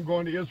time, I'm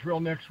going to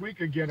Israel next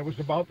week again. It was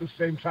about the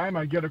same time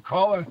I get a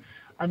call, and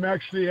I'm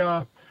actually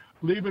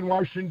leaving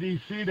Washington,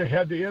 D.C. to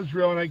head to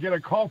Israel, and I get a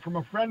call from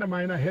a friend of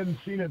mine I hadn't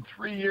seen in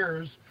 3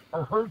 years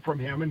or heard from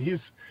him, and he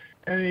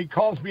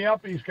calls me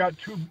up, and he's got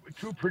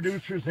two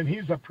producers, and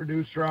he's a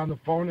producer on the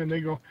phone, and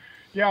they go,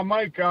 "Yeah,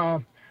 Mike,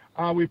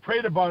 we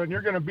prayed about it, and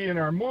you're going to be in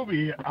our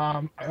movie.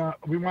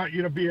 We want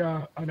you to be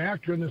an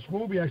actor in this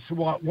movie." I said,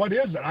 "Well, what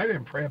is it?" I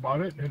didn't pray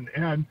about it, and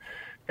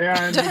they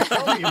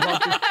tell me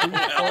about this true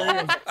story.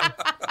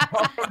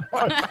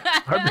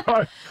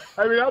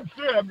 I'm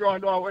serious. I'm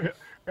going, "Oh,"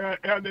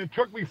 and it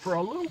took me for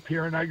a loop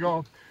here, and I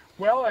go,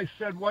 "Well," I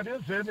said, "what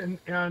is it?"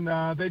 And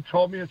they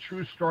told me a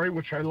true story,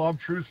 which I love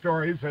true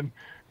stories, and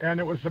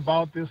it was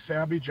about this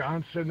Abby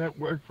Johnson that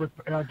worked with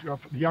the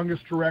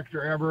youngest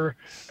director ever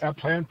at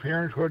Planned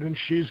Parenthood, and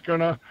she's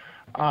gonna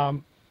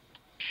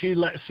see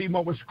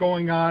what was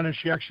going on, and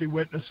she actually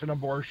witnessed an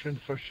abortion.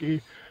 So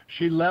she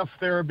left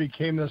there,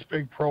 became this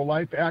big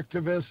pro-life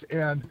activist,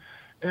 and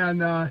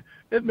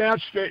it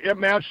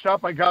matched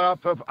up. I got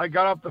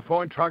off the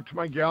phone, talked to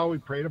my gal, we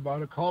prayed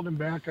about it, called him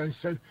back, and I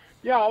said,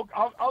 yeah,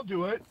 I'll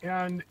do it.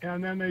 And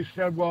then they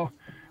said, well,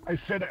 I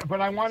said,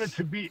 but I want it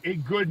to be a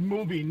good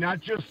movie,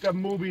 not just a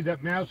movie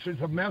that masters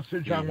a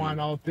message I want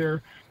out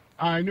there.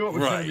 I knew it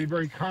was going to be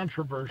very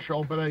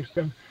controversial, but I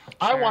said,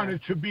 I want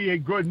it to be a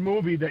good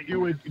movie that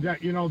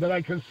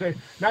I can say,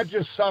 not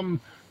just some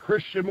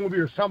Christian movie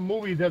or some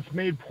movie that's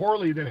made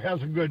poorly that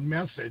has a good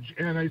message.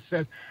 And I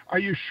said, are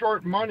you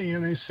short money?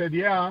 And they said,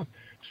 yeah.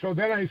 So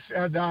then I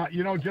said,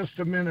 just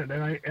a minute.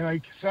 And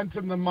I sent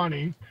them the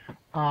money.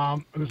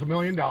 It was $1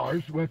 million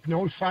with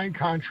no signed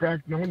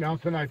contract, no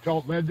nothing. I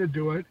felt led to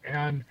do it.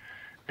 And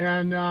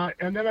then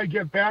I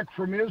get back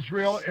from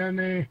Israel,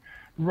 and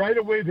right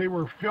away they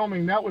were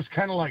filming. That was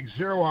kind of like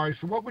 0 hour. I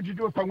said, what would you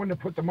do if I wouldn't have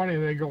put the money?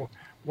 And they go,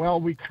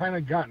 well, we kind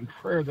of got in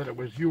prayer that it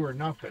was you or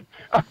nothing.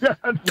 I'm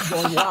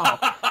going, wow.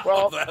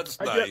 Well, that's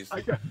nice.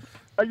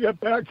 I get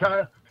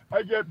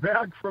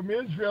back from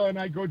Israel, and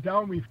I go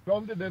down. We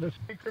filmed it at a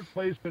secret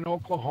place in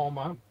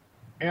Oklahoma.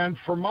 And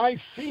for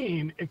my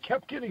scene, it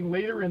kept getting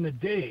later in the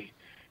day.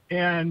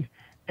 And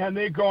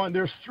they go, and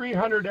there's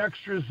 300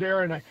 extras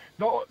there. And I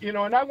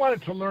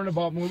wanted to learn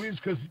about movies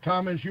because,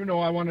 Tom, as you know,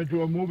 I want to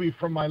do a movie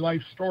from my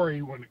life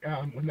story when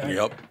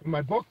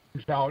my book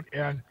comes out.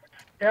 And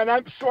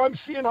I'm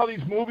seeing how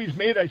these movies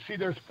made. I see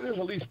there's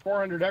at least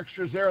 400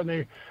 extras there, and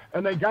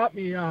they got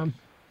me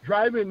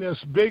driving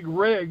this big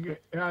rig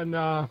and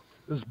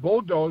this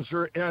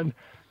bulldozer, and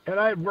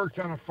I had worked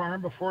on a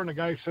farm before, and the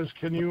guy says,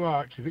 "Do you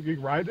think you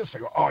can ride this?" I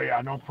go, "Oh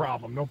yeah, no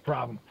problem."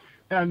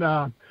 And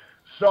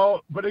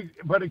we're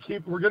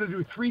going to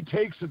do 3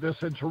 takes of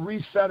this, and to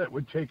reset it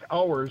would take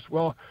hours.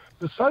 Well,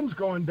 the sun's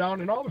going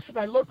down, and all of a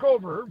sudden I look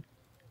over,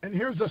 and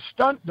here's a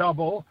stunt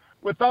double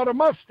without a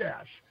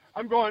mustache.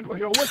 I'm going,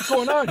 what's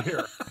going on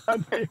here?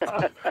 And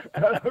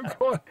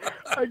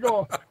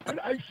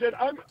I said,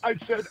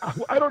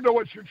 I don't know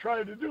what you're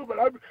trying to do, but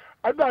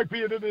I'm not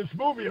being in this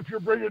movie if you're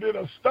bringing in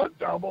a stunt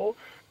double.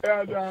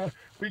 And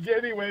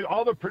anyway,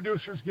 all the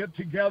producers get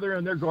together,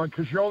 and they're going,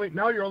 because you're only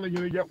going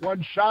to get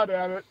one shot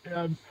at it,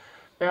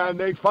 and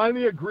they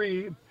finally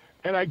agree.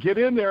 And I get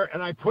in there,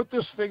 and I put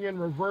this thing in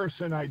reverse,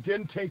 and I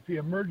didn't take the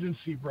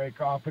emergency brake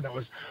off, and it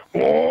was,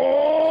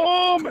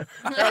 boom! And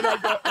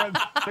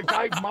the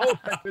guy's mouth,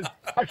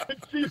 I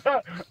could see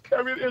that.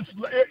 I mean,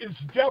 it's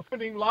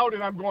deafening loud,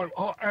 and I'm going,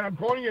 and I'm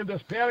going into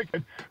this panic,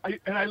 and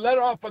I let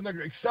off on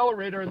the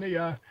accelerator, and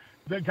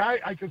the guy,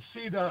 I could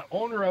see the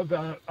owner of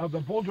the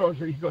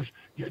bulldozer. He goes,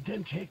 "You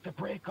didn't take the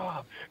brake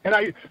off." And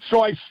I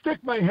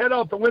stick my head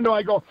out the window.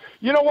 I go,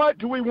 "You know what?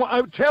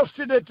 I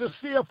tested it to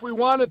see if we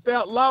want it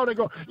that loud." I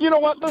go, "You know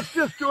what? Let's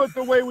just do it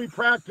the way we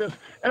practice."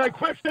 And I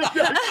quick grab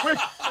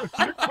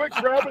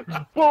it.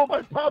 Boom!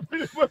 I pop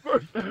it in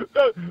reverse.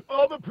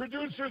 All the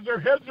producers, their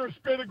heads are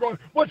spinning, going,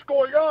 "What's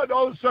going on?"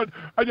 All of a sudden,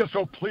 I just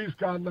go, "Please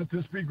God, let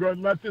this be good.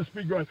 Let this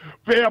be good."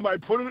 Bam! I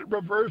put it in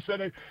reverse,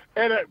 and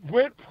it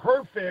went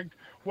perfect.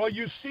 Well,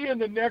 you see in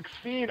the next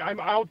scene, I'm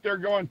out there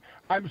going,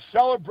 I'm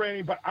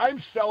celebrating, but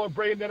I'm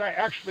celebrating that I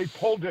actually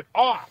pulled it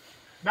off.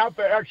 Not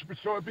the extra,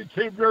 so it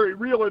became very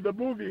real in the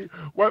movie.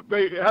 What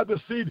they had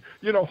the scene,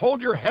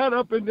 hold your head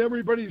up, and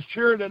everybody's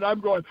cheering, and I'm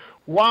going,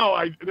 wow,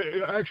 I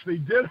actually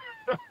did.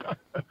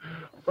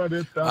 But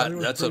it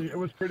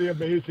was pretty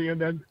amazing. And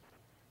then,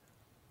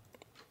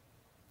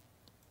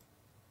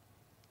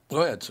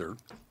 go ahead, sir.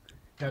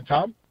 Yeah,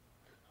 Tom.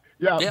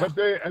 Yeah. But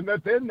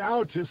then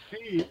now to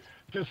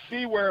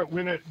see where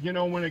when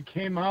it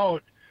came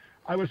out,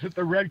 I was at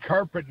the red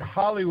carpet in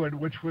Hollywood,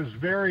 which was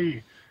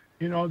very,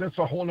 that's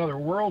a whole other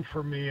world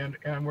for me,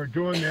 and we're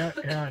doing that,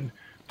 and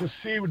to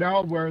see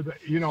now where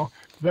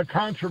the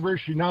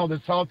controversy now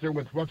that's out there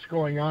with what's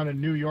going on in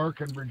New York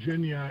and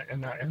Virginia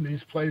and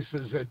these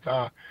places,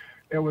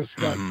 it was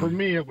for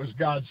me it was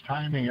God's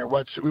timing, or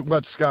what's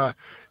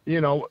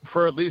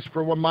for at least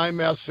for my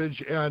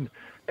message, and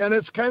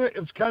it's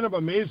kind of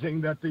amazing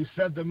that they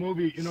said the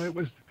movie,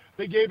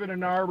 they gave it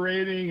an R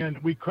rating, and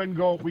we couldn't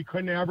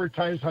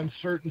advertise on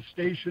certain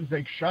stations.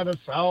 They shut us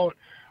out.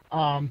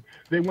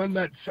 They wouldn't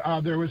let,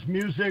 there was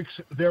music,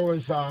 there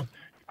was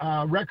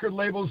record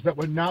labels that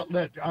would not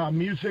let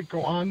music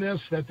go on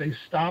this, that they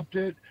stopped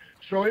it.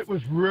 So it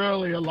was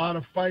really a lot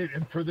of fight,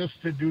 and for this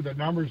to do the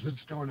numbers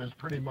it's doing is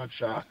pretty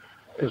much,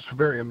 it's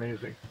very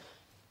amazing.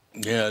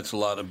 Yeah, it's a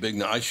lot of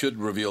big. I should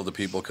reveal to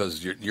people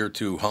because you're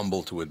too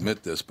humble to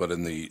admit this, but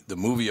in the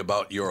movie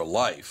about your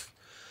life,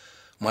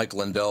 Mike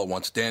Lindell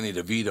wants Danny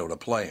DeVito to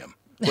play him,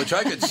 which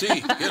I could see,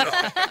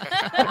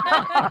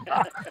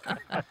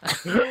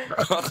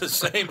 Not the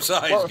same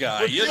size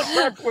guy.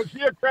 Was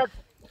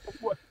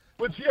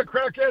he a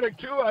crack addict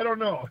too? I don't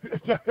know.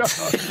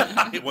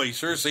 Well, he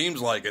sure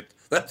seems like it.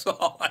 That's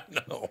all I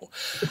know.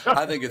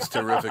 I think it's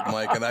terrific,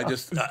 Mike. And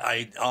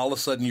I all of a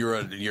sudden you're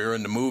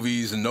in the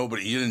movies, and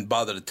you didn't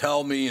bother to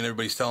tell me, and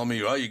everybody's telling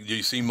me, "Oh,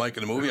 you see Mike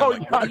in the movie?" I'm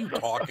like, "What are you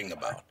talking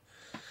about?"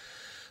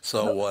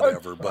 So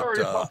whatever. Sorry But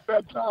about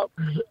that, Tom.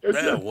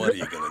 what are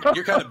you going to do?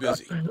 You're kind of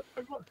busy.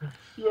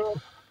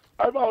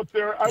 I'm out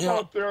there.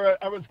 Out there.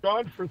 I was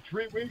gone for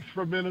 3 weeks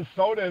from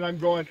Minnesota, and I'm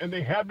going. And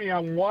they had me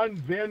on one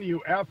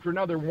venue after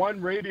another,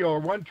 one radio or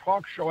one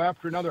talk show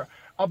after another.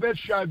 I'll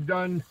bet you I've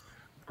done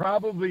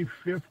probably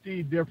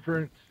 50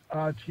 different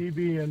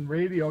TV and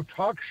radio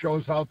talk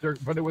shows out there,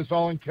 but it was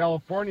all in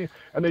California,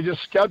 and they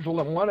just scheduled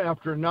them one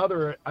after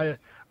another.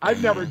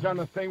 I've never done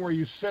a thing where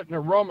you sit in a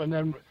room and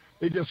then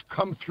they just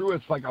come through.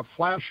 It's like a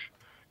flash.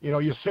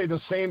 You say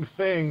the same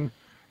thing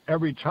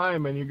every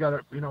time, and you got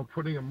to,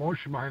 putting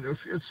emotion behind it.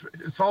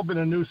 It's all been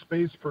a new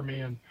space for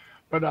me,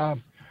 but I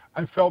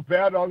felt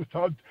bad all the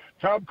time.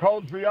 Tom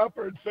calls me up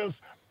and says,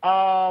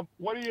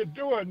 what are you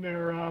doing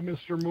there,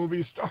 Mr.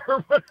 Movie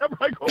Star? Whatever.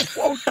 I go,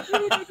 whoa,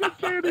 dude, I didn't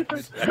say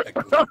anything.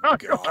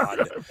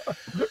 God.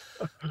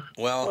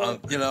 Well,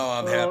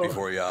 I'm happy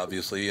for you,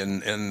 obviously.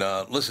 And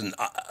listen,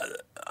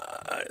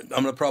 I'm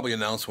going to probably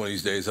announce one of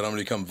these days that I'm going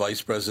to become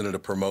vice president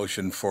of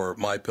promotion for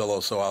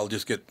MyPillow, so I'll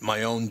just get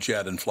my own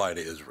jet and fly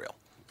to Israel.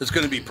 It's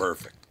going to be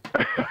perfect.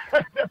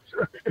 That's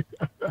right.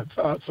 That's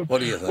awesome. What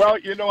do you think? Well,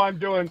 I'm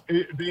doing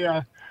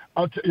the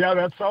yeah,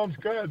 that sounds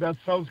good.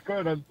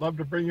 I'd love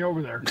to bring you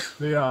over there.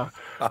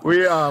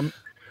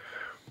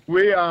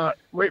 We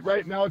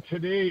right now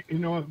today,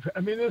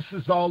 this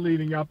is all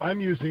leading up. I'm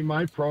using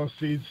my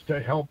proceeds to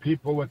help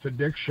people with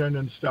addiction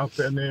and stuff,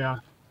 and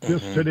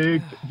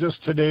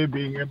just today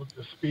being able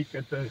to speak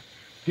at the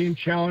Teen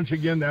Challenge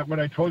again, that what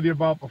I told you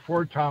about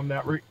before, Tom,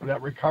 that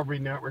recovery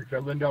network,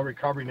 that Lindell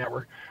Recovery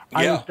Network.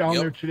 I was down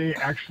there today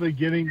actually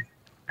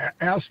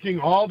asking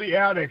all the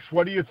addicts,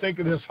 what do you think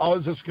of this? How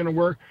is this going to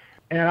work?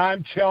 And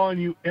I'm telling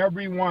you,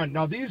 everyone.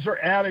 Now, these are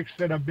addicts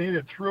that have made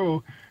it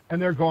through,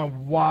 and they're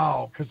going,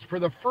 wow, because for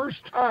the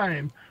first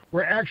time,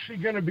 we're actually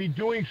going to be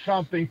doing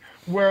something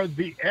where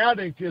the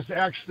addict is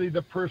actually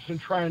the person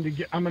I'm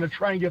going to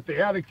try and get the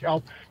addict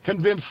help,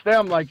 convince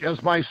them, like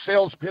as my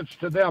sales pitch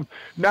to them,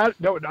 not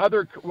what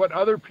other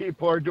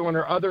people are doing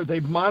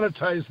they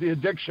monetize the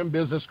addiction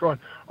business going,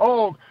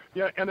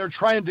 and they're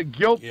trying to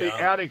guilt the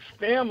addicts'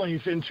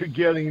 families into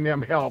getting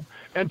them help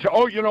and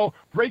to,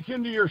 break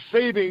into your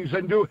savings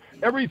and do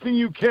everything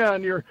you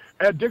can. Your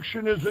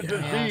addiction is a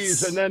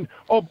disease. And then,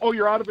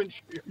 you're out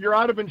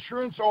of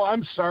insurance. Oh,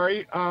 I'm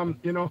sorry.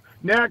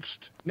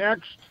 Next.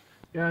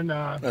 And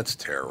that's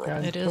terrible.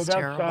 It is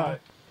terrible.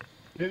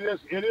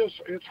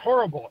 It's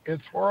horrible.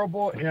 It's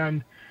horrible.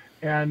 And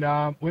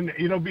when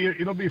it'll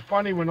be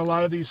funny when a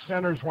lot of these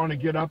centers want to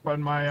get up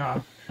on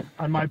my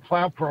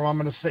platform. I'm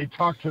going to say,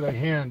 talk to the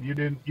hand.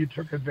 You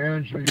took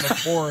advantage of me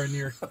before, and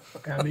these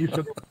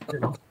are,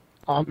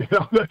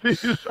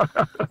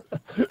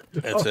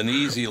 It's an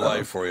easy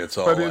life for you. It's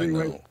all I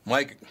know.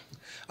 Mike,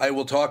 I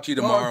will talk to you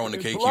tomorrow on the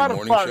KQ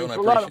Morning Show. And it's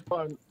a lot of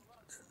fun.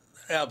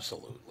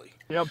 Absolutely.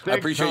 Yep, thanks, I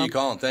appreciate Tom. you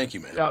calling. Thank you,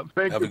 man. Yeah,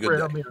 thank Have you a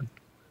good day.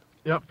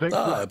 Yep, thanks.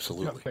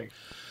 Absolutely.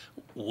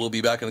 We'll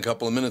be back in a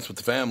couple of minutes with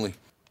the family.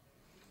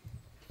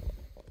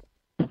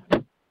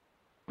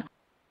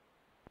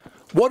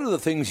 What are the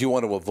things you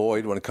want to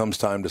avoid when it comes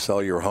time to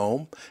sell your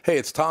home? Hey,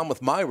 it's Tom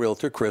with my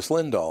realtor, Chris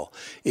Lindahl.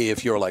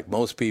 If you're like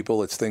most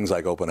people, it's things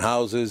like open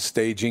houses,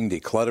 staging,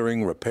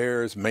 decluttering,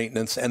 repairs,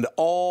 maintenance, and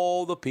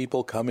all the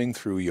people coming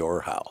through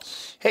your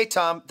house. Hey,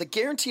 Tom, the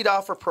Guaranteed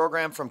Offer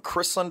program from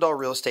Chris Lindahl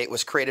Real Estate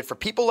was created for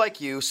people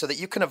like you so that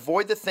you can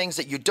avoid the things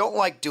that you don't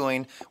like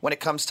doing when it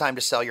comes time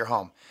to sell your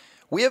home.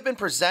 We have been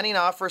presenting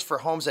offers for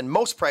homes in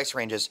most price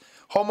ranges.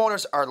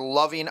 Homeowners are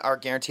loving our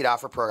Guaranteed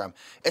Offer program,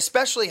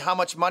 especially how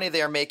much money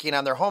they are making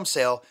on their home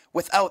sale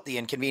without the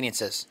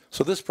inconveniences.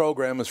 So this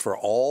program is for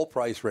all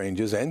price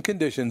ranges and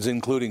conditions,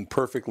 including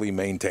perfectly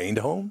maintained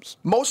homes?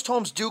 Most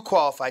homes do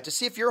qualify. To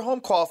see if your home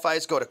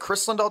qualifies, go to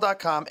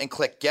chrislindahl.com and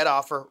click Get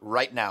Offer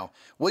right now.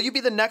 Will you be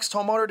the next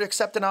homeowner to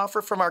accept an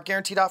offer from our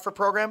Guaranteed Offer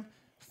program?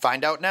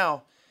 Find out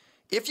now.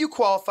 If you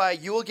qualify,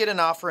 you will get an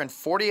offer in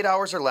 48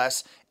 hours or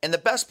less, and the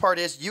best part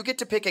is you get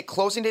to pick a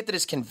closing date that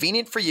is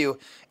convenient for you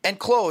and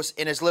close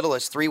in as little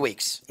as 3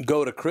 weeks.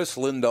 Go to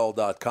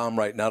chrislindahl.com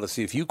right now to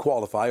see if you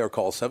qualify or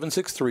call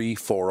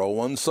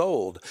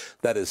 763-401-SOLD.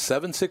 That is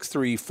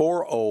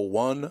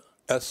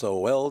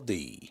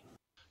 763-401-SOLD.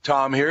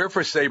 Tom here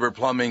for Sabre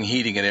Plumbing,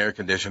 Heating, and Air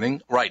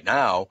Conditioning. Right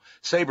now,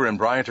 Sabre and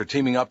Bryant are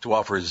teaming up to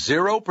offer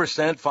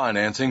 0%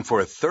 financing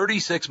for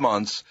 36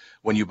 months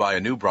when you buy a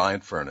new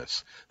Bryant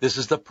furnace. This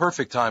is the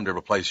perfect time to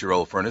replace your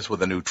old furnace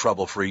with a new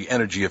trouble-free,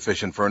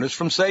 energy-efficient furnace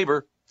from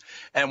Sabre.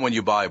 And when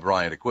you buy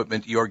Bryant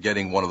equipment, you're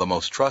getting one of the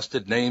most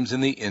trusted names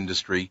in the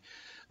industry.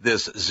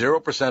 This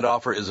 0%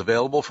 offer is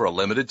available for a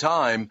limited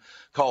time.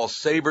 Call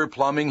Sabre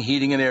Plumbing,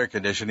 Heating, and Air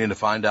Conditioning to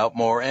find out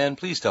more, and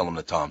please tell them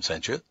that Tom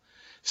sent you.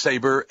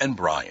 Sabre and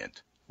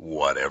Bryant,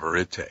 whatever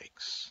it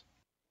takes.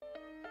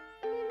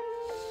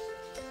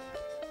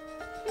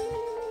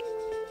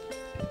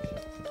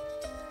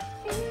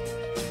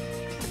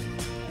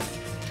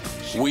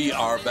 We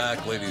are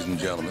back, ladies and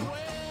gentlemen,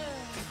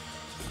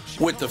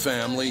 with the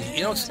family.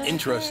 It's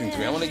interesting to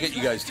me. I want to get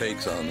you guys'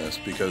 takes on this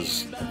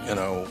because,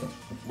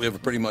 we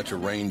have pretty much a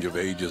range of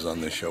ages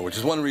on this show, which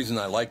is one reason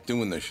I like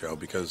doing this show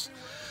because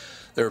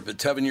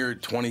Tevin, you're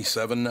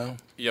 27 now?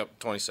 Yep,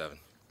 27.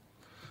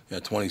 Yeah,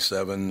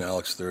 27.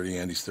 Alex 30.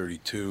 Andy's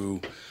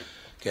 32.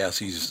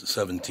 Cassie's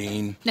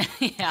 17.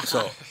 Yeah,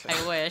 so,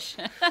 I wish.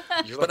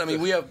 But I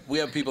mean, we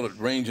have people that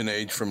range in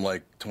age from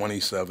like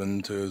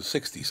 27 to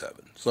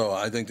 67. So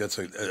I think that's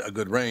a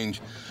good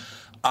range.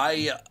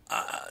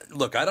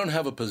 Look, I don't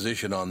have a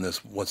position on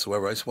this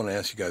whatsoever. I just want to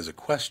ask you guys a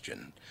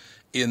question.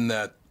 In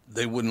that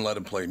they wouldn't let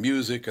him play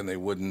music and they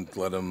wouldn't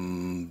let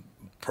him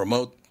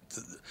promote.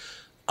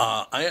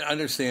 I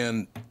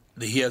understand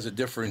that he has a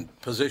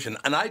different position,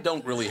 and I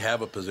don't really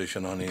have a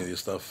position on any of this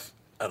stuff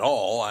at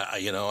all.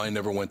 I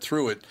never went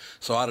through it,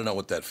 so I don't know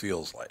what that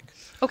feels like.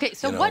 Okay,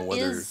 so what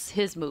is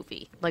his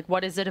movie? Like,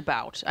 what is it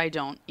about? I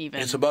don't even...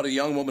 It's about a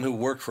young woman who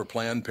worked for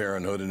Planned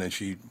Parenthood, and then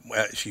she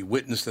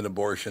witnessed an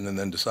abortion and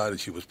then decided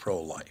she was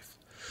pro-life.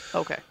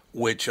 Okay.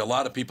 Which a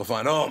lot of people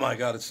find, oh my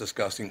God, it's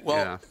disgusting.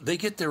 Well, they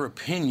get their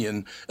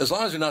opinion, as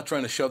long as they're not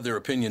trying to shove their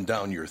opinion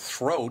down your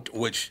throat,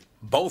 which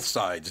both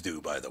sides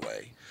do, by the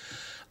way.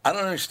 I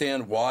don't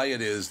understand why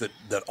it is that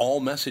all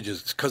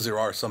messages, because there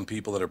are some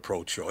people that are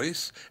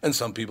pro-choice and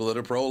some people that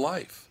are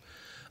pro-life.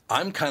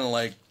 I'm kind of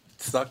like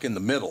stuck in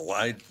the middle.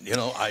 I've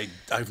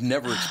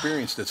never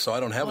experienced it, so I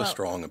don't have a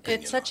strong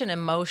opinion. It's such an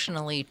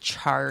emotionally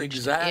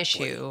charged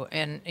issue,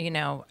 and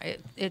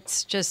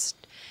it's just.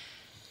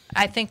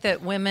 I think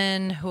that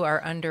women who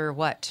are under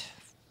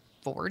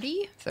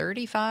 40,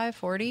 35,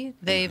 40,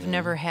 they've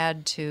never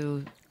had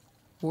to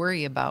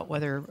worry about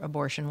whether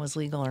abortion was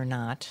legal or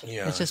not.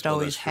 Yeah, it just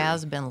always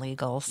has been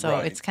legal. So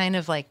it's kind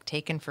of like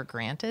taken for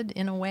granted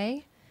in a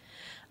way.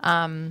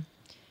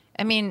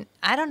 I mean,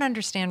 I don't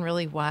understand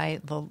really why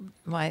the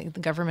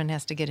government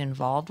has to get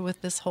involved with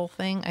this whole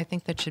thing. I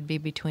think that should be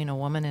between a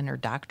woman and her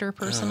doctor,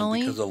 personally.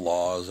 Because of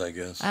laws, I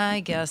guess. I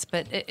guess,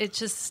 but it's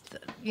just,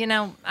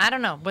 I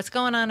don't know. What's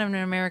going on in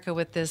America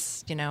with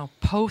this,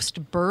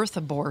 post-birth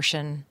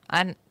abortion?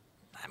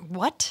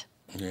 What?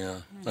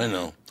 Yeah, I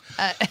know.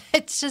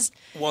 It's just,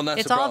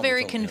 it's all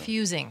very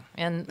confusing,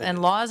 and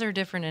laws are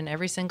different in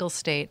every single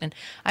state. And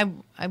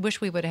I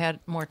wish we would have had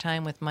more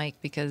time with Mike,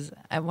 because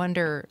I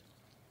wonder,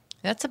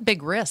 that's a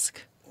big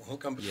risk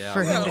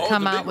for him to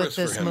come out with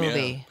this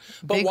movie.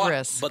 Big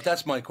risk. But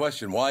that's my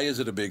question. Why is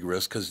it a big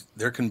risk? Because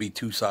there can be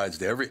two sides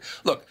to every...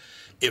 Look,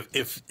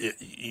 if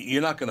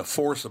you're not going to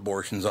force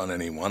abortions on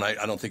anyone,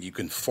 I don't think you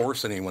can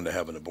force anyone to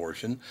have an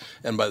abortion.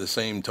 And by the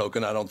same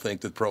token, I don't think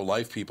that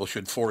pro-life people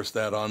should force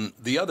that on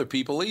the other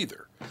people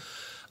either.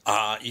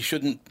 You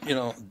shouldn't,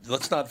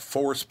 let's not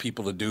force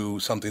people to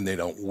do something they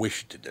don't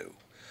wish to do.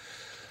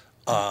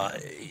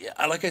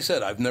 Like I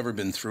said, I've never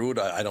been through it.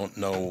 I don't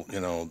know,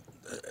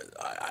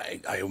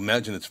 I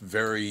imagine it's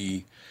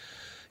very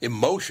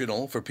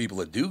emotional for people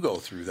that do go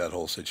through that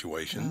whole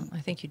situation. I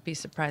think you'd be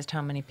surprised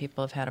how many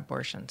people have had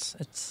abortions.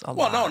 It's a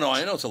lot. Well, no,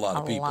 I know it's a lot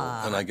of people.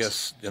 And I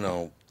guess,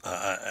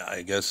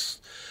 I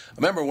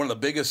remember one of the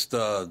biggest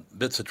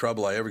bits of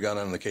trouble I ever got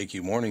on the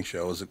KQ Morning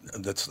Show was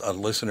that a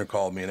listener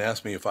called me and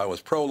asked me if I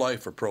was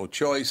pro-life or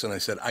pro-choice, and I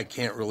said, I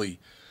can't really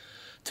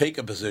take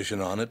a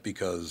position on it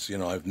because,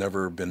 I've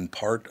never been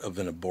part of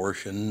an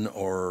abortion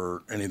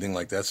or anything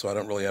like that, so I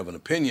don't really have an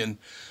opinion.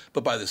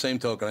 But by the same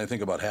token, I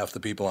think about half the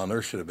people on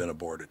Earth should have been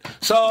aborted.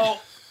 So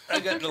I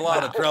got in a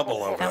lot of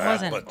trouble over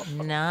that. That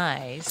wasn't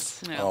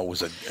nice. No. Oh,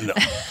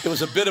 it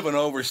was a bit of an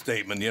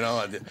overstatement,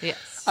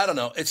 Yes. I don't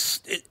know.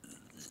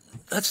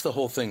 That's the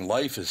whole thing.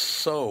 Life is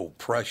so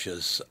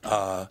precious.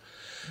 I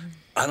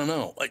don't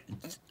know.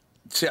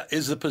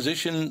 Is the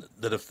position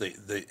that if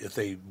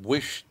they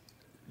wish,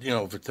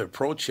 if they're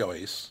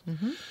pro-choice,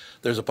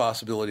 there's a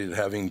possibility of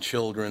having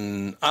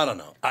children. I don't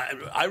know.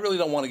 I really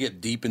don't want to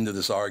get deep into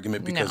this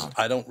argument because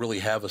I don't really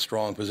have a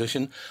strong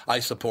position.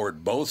 I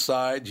support both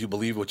sides. You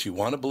believe what you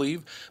want to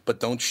believe, but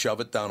don't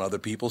shove it down other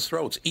people's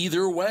throats.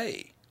 Either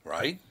way,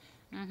 right?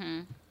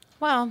 Mm-hmm.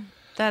 Well,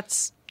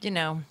 that's,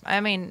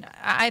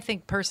 I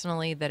think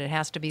personally that it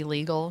has to be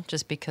legal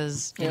just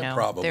because,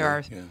 probably, there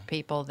are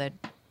people that...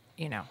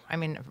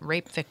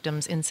 rape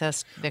victims,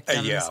 incest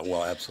victims. Yeah,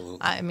 well,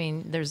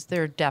 absolutely.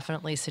 There are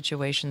definitely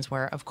situations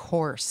where, of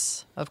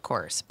course.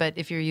 But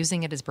if you're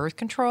using it as birth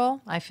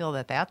control, I feel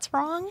that that's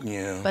wrong.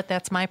 Yeah. But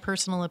that's my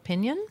personal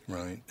opinion.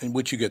 Right. In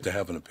which you get to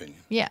have an opinion.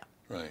 Yeah.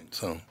 Right.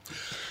 So.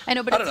 I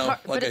know, but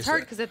it's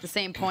hard because at the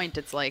same point,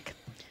 it's like,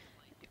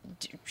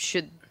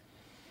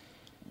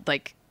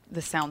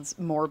 this sounds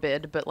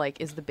morbid, but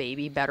is the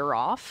baby better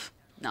off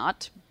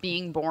not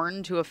being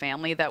born to a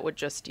family that would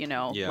just,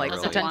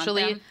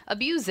 potentially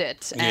abuse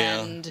it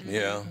and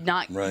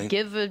not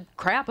give a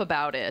crap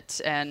about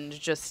it and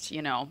just,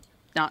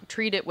 not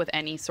treat it with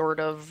any sort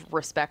of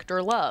respect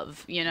or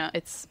love.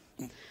 It's...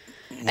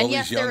 And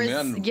yes,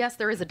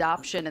 there is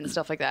adoption and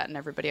stuff like that, and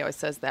everybody always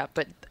says that,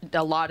 but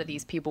a lot of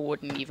these people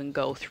wouldn't even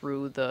go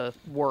through the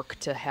work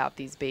to have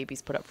these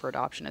babies put up for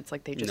adoption. It's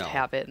like they just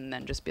have it and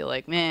then just be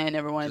like, man, I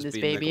never wanted this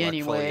baby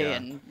anyway,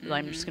 and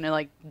I'm just going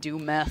to, do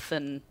meth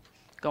and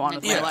go on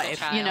with my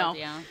life,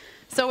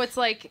 So it's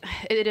like,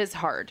 it is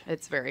hard.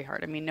 It's very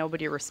hard.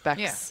 Nobody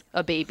respects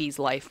a baby's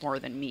life more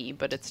than me,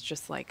 but it's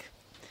just like...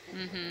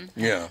 Mm-hmm.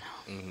 Yeah.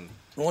 Mm-hmm.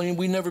 Well, I mean,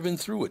 we've never been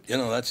through it.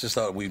 That's just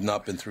how we've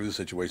not been through the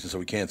situation, so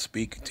we can't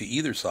speak to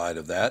either side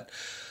of that.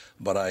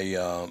 But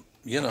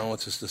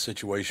it's just a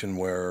situation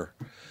where,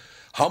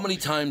 how many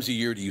times a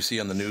year do you see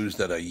on the news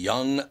that a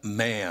young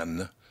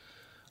man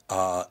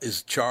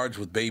is charged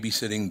with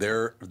babysitting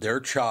their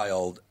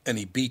child and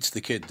he beats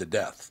the kid to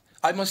death?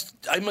 I must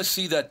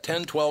see that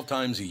 10, 12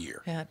 times a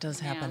year. Yeah, it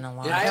does happen a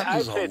lot.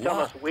 I'd say it's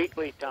almost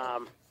weekly,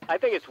 Tom. I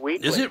think it's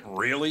weekly. Is it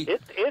really?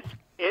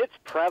 It's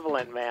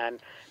prevalent, man.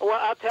 Well,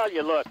 I'll tell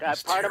you. Look,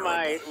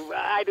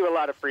 I do a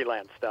lot of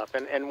freelance stuff,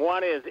 and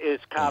one is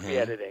copy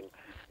editing,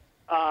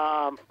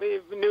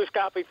 news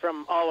copy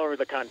from all over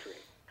the country.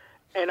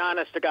 And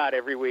honest to God,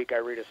 every week I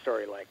read a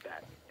story like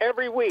that.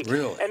 Every week.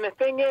 Really? And the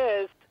thing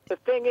is,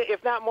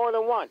 if not more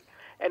than one.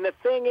 And the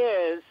thing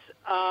is,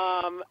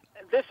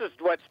 this is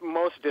what's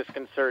most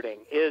disconcerting,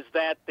 is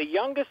that the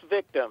youngest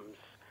victims.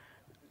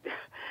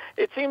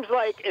 It seems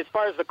like, as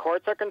far as the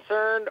courts are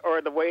concerned, or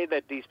the way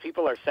that these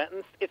people are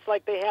sentenced, it's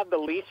like they have the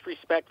least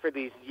respect for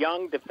these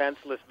young,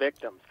 defenseless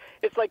victims.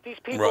 It's like these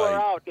people are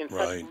out in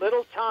such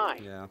little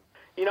time. Yeah.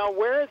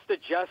 Where is the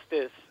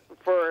justice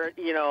for,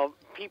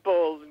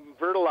 people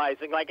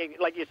brutalizing, like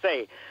you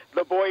say,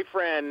 the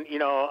boyfriend,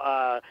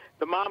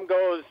 the mom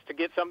goes to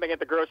get something at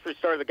the grocery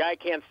store, the guy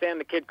can't stand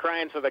the kid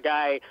crying, so the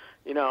guy,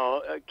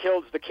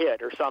 kills the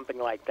kid or something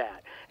like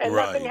that. And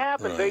nothing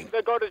happens. They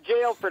go to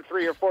jail for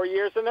 3 or 4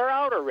 years and they're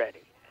out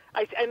already.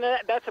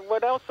 That's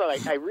what else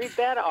I read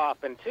that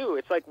often, too.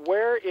 It's like,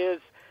 where is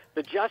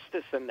the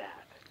justice in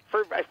that?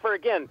 For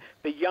again,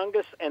 the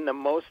youngest and the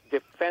most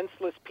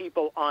defenseless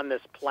people on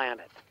this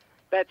planet.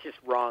 That's just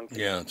wrong.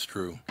 Yeah, it's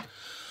true.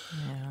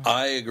 Yeah.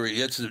 I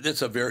agree.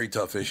 It's a very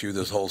tough issue,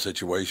 this whole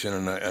situation,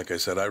 and like I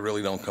said, I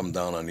really don't come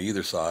down on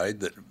either side.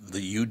 That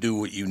you do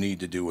what you need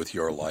to do with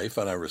your life,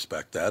 and I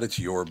respect that. It's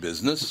your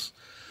business,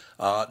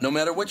 no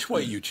matter which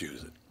way you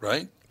choose it.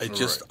 Right?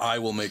 I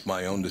will make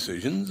my own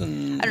decisions,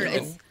 and I don't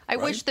know. I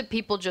wish that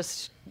people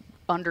just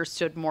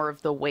understood more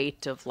of the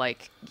weight of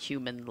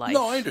human life.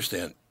 No, I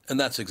understand, and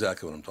that's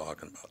exactly what I'm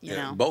talking about.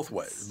 Yeah, both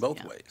ways.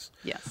 Both ways.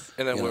 Yes.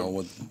 And then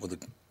with the.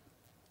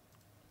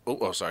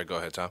 Oh, sorry. Go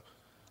ahead, Tom.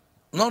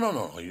 No.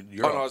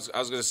 You're I was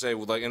going to say,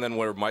 and then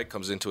where Mike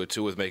comes into it,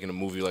 too, with making a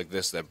movie like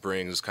this that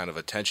brings kind of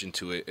attention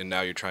to it, and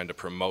now you're trying to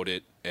promote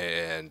it,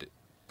 and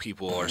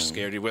people are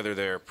scared, whether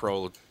they're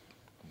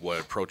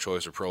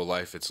pro-choice or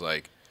pro-life, it's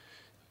like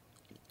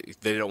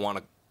they don't want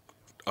to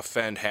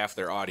offend half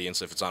their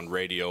audience if it's on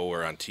radio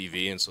or on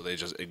TV, and so they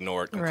just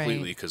ignore it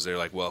completely because they're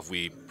like, well, if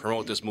we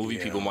promote this movie,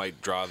 people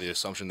might draw the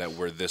assumption that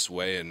we're this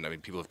way, and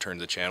people have turned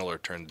the channel or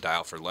turned the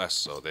dial for less,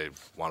 so they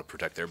want to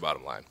protect their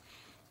bottom line.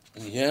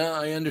 Yeah,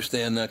 I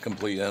understand that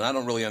completely, and I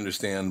don't really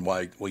understand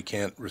why we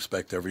can't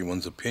respect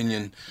everyone's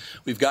opinion.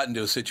 We've gotten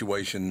to a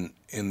situation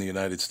in the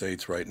United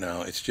States right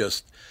now.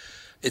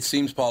 It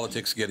seems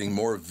politics getting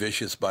more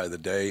vicious by the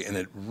day, and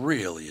it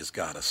really has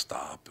got to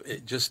stop.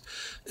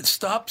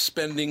 Stop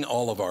spending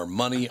all of our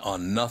money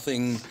on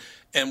nothing,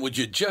 and would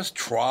you just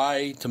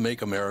try to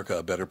make America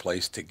a better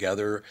place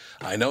together?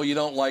 I know you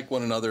don't like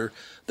one another.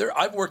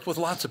 I've worked with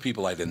lots of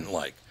people I didn't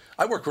like.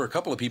 I worked for a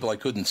couple of people I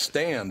couldn't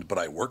stand, but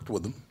I worked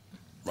with them.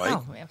 Right?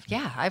 Oh,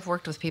 yeah. I've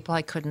worked with people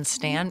I couldn't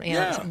stand.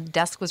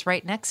 Desk was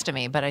right next to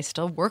me, but I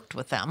still worked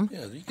with them.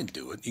 Yeah, you can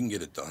do it. You can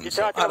get it done. You're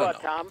talking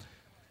about Tom?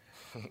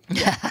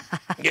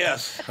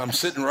 Yes, I'm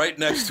sitting right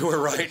next to her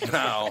right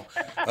now.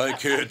 I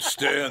can't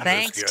stand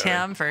Thanks, this guy.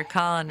 Tim, for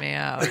calling me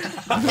out.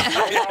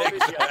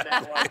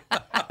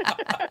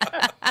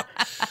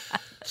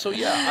 So,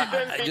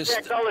 yeah, I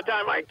just all the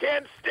time. I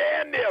can't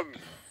stand him.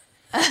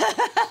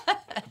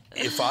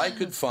 If I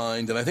could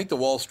find, and I think the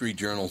Wall Street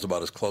Journal is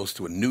about as close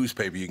to a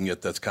newspaper you can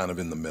get that's kind of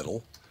in the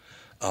middle.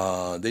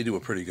 They do a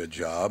pretty good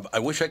job. I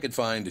wish I could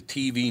find a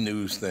TV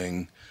news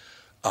thing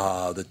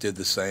that did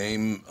the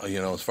same,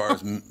 as far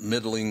as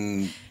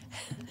middling.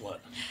 What?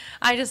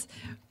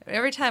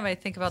 Every time I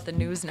think about the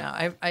news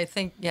now, I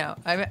think,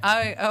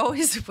 I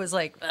always was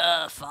like,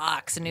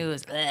 Fox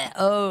News,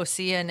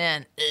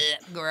 CNN,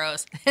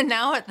 gross. And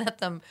now that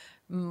the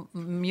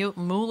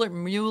Mueller,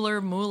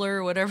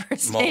 whatever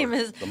his name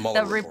is,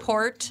 the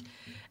report,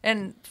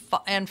 and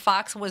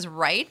Fox was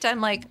right. I'm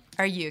like,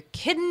 are you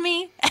kidding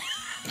me?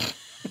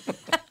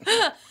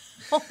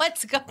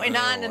 What's going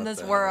on in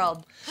this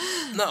world?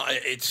 No,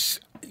 it's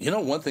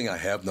one thing I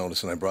have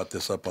noticed, and I brought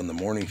this up on the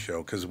morning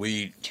show because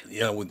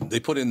they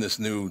put in this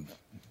new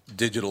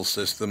digital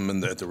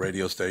system at the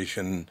radio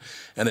station,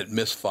 and it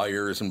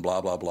misfires and blah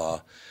blah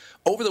blah.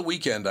 Over the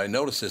weekend, I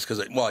noticed this because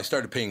I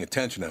started paying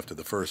attention after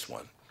the first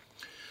one.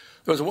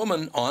 There was a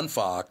woman on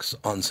Fox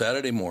on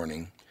Saturday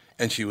morning,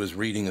 and she was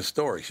reading a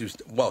story.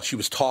 She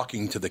was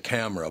talking to the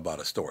camera about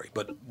a story,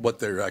 but what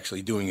they're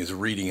actually doing is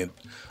reading it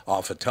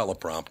off a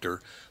teleprompter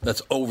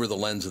that's over the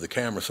lens of the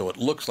camera, so it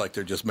looks like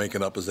they're just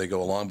making up as they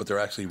go along, but they're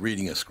actually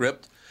reading a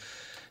script.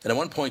 And at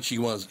one point, she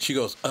goes,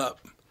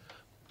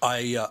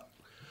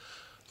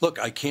 look,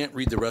 I can't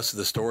read the rest of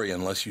the story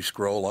unless you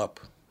scroll up,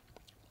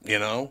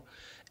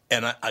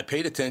 And I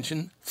paid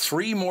attention.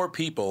 3 more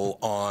people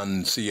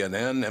on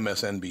CNN,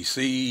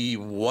 MSNBC,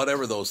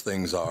 whatever those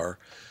things are.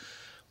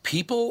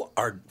 People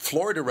are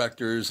floor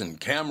directors and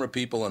camera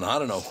people, and I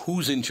don't know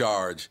who's in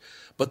charge,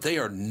 but they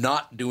are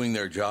not doing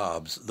their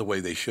jobs the way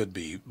they should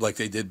be, like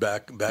they did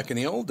back in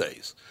the old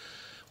days.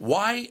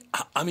 Why?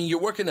 I mean, you're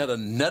working at a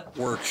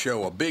network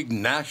show, a big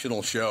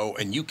national show,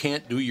 and you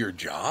can't do your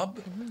job?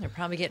 They're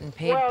probably getting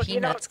paid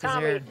peanuts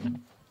because they're...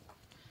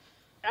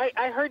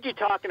 I heard you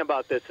talking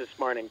about this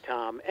morning,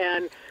 Tom,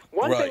 and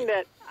one thing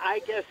that I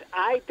guess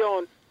I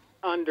don't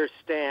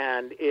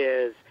understand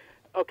is,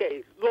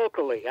 okay,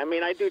 locally, I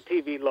mean, I do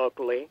TV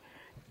locally,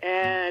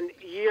 and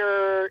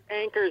your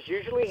anchors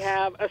usually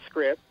have a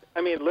script,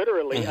 I mean,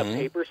 literally a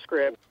paper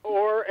script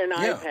or an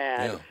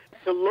iPad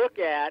to look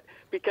at,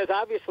 because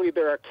obviously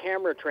there are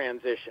camera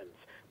transitions,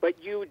 but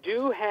you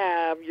do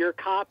have your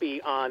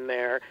copy on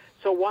there.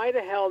 So why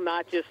the hell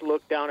not just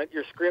look down at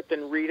your script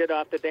and read it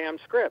off the damn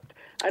script?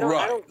 I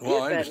don't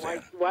get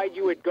that. Why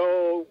you would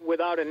go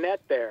without a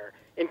net there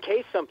in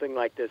case something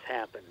like this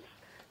happens.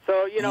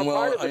 So,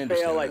 part of the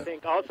fail, I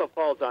think, also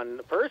falls on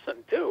the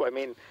person, too. I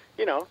mean,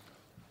 you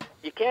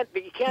can't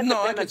depend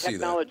on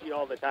technology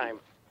all the time,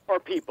 or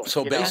people.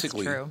 So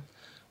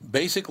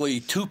basically,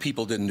 2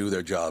 people didn't do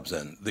their jobs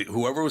then.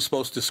 Whoever was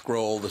supposed to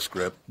scroll the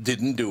script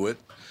didn't do it,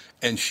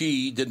 and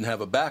she didn't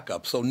have a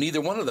backup, so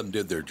neither one of them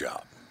did their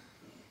job.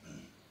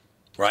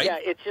 Right? Yeah,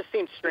 it just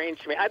seems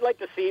strange to me. I'd like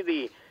to see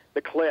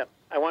the clip.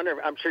 I wonder,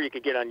 I'm sure you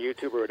could get on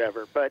YouTube or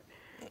whatever, but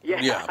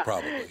yeah,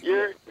 probably.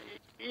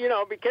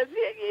 Because,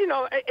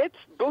 it's,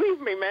 believe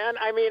me, man,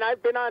 I mean,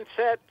 I've been on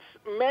sets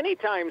many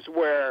times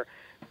where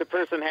the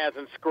person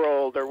hasn't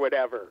scrolled or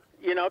whatever,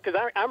 because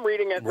I'm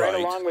reading it right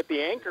along with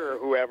the anchor or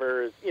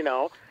whoever is,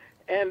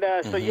 and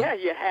so, you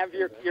have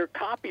your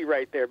copy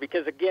right there,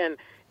 because, again,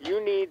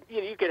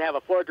 you could have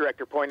a floor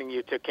director pointing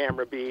you to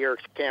camera B or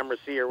camera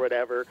C or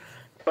whatever,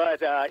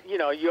 but,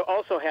 you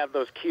also have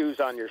those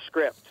cues on your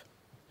script.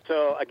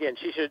 So, again,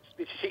 is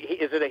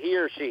it a he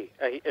or she?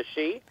 A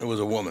she? It was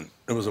a woman.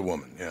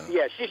 Yeah.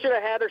 Yeah, she should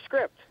have had her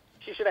script.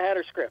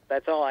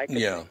 That's all I can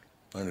think.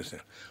 I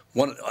understand.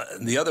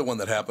 The other one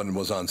that happened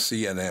was on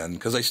CNN,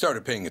 because I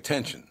started paying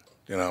attention.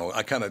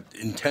 I kind of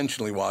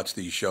intentionally watched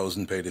these shows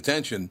and paid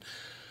attention.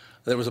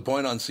 There was a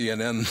point on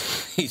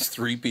CNN, these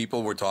 3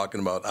 people were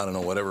talking about, I don't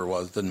know, whatever it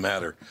was, didn't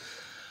matter.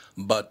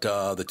 But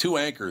the 2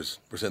 anchors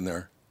were sitting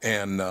there,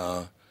 and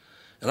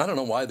I don't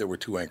know why there were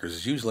 2 anchors.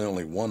 There's usually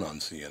only 1 on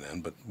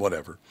CNN, but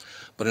whatever.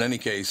 But in any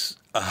case,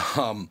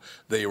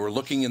 they were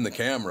looking in the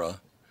camera,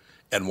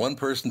 and one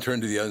person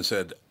turned to the other and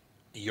said,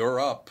 "You're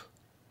up."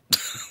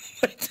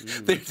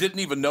 They didn't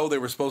even know they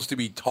were supposed to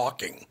be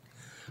talking,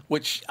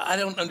 which I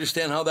don't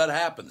understand how that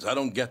happens. I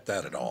don't get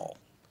that at all.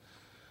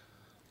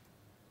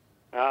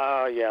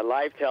 Oh, yeah,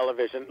 live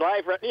television.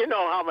 You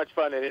know how much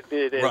fun it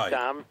is,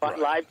 Tom.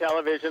 Live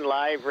television,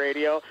 live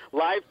radio,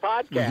 live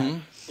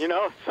podcast.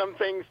 Some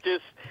things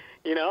just...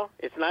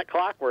 it's not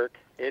clockwork.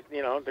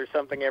 There's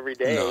something every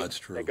day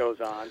that goes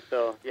on.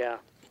 So, yeah.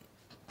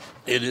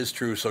 It is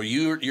true. So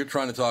you're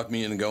trying to talk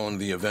me into going to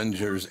the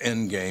Avengers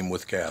Endgame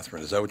with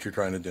Catherine. Is that what you're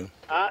trying to do?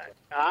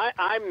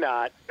 I'm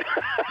not.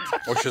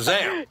 Or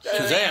Shazam.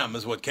 Shazam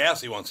is what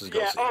Cassie wants us to go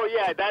see. Oh,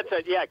 yeah, that's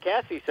it. Yeah,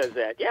 Cassie says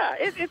that. Yeah,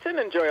 it's an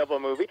enjoyable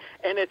movie.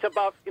 And it's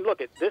about,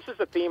 this is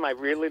a theme I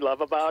really love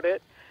about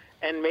it.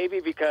 And maybe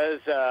because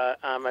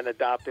I'm an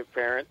adoptive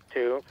parent,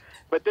 too.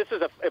 But this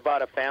is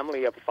about a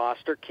family of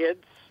foster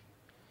kids,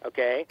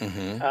 okay?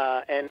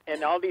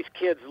 And all these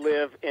kids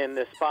live in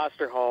this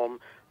foster home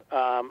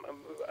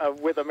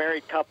with a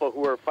married couple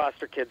who are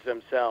foster kids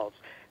themselves.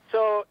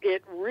 So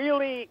it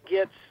really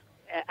gets,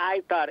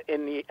 I thought,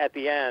 at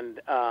the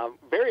end,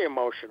 very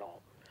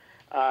emotional,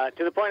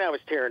 to the point I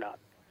was tearing up.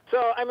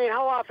 So, I mean,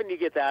 how often do you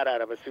get that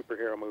out of a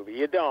superhero movie?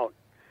 You don't.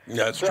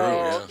 That's true.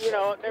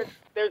 Yeah.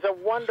 There's a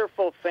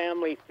wonderful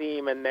family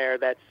theme in there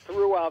that's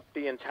throughout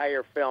the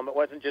entire film. It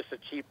wasn't just a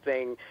cheap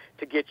thing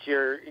to get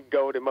your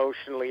goat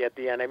emotionally at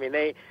the end. I mean,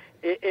 that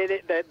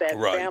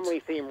family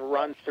theme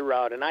runs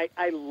throughout, and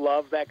I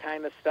love that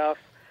kind of stuff.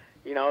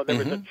 There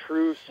was a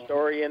true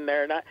story in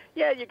there.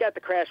 You got the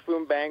crash,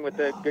 boom, bang with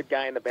the good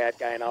guy and the bad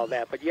guy and all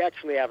that, but you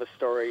actually have a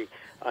story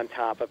on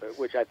top of it,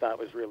 which I thought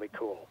was really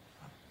cool.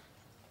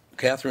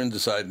 Catherine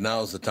decided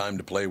now's the time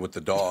to play with the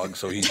dog,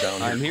 so he's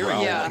down here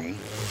growling.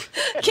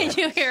 Yeah. Can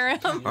you hear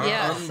him?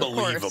 Yes, of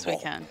course we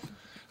can.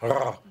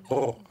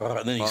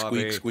 And then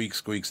he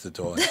squeaks the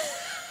toy.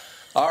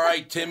 All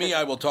right, Timmy,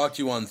 I will talk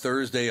to you on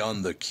Thursday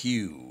on The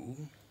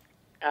Q.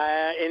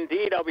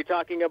 Indeed, I'll be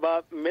talking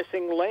about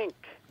Missing Link.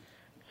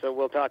 So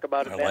we'll talk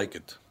about it then. I like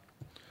it.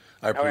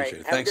 I appreciate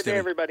it. Have Thanks, a good day, Timmy.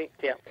 everybody.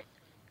 Yeah.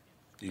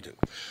 You too.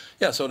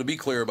 Yeah, so to be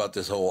clear about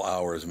this whole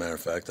hour, as a matter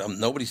of fact,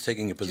 nobody's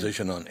taking a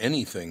position on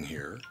anything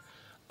here.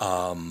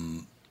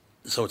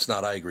 So it's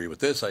not I agree with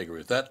this, I agree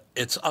with that.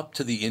 It's up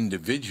to the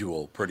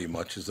individual, pretty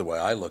much, is the way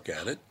I look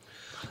at it.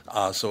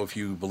 So if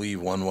you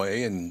believe one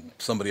way and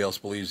somebody else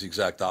believes the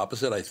exact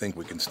opposite, I think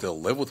we can still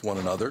live with one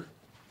another,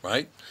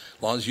 right?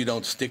 As long as you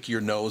don't stick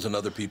your nose in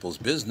other people's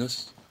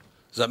business.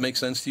 Does that make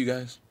sense to you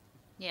guys?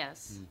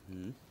 Yes.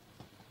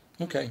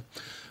 Okay.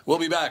 We'll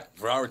be back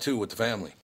for hour 2 with the family.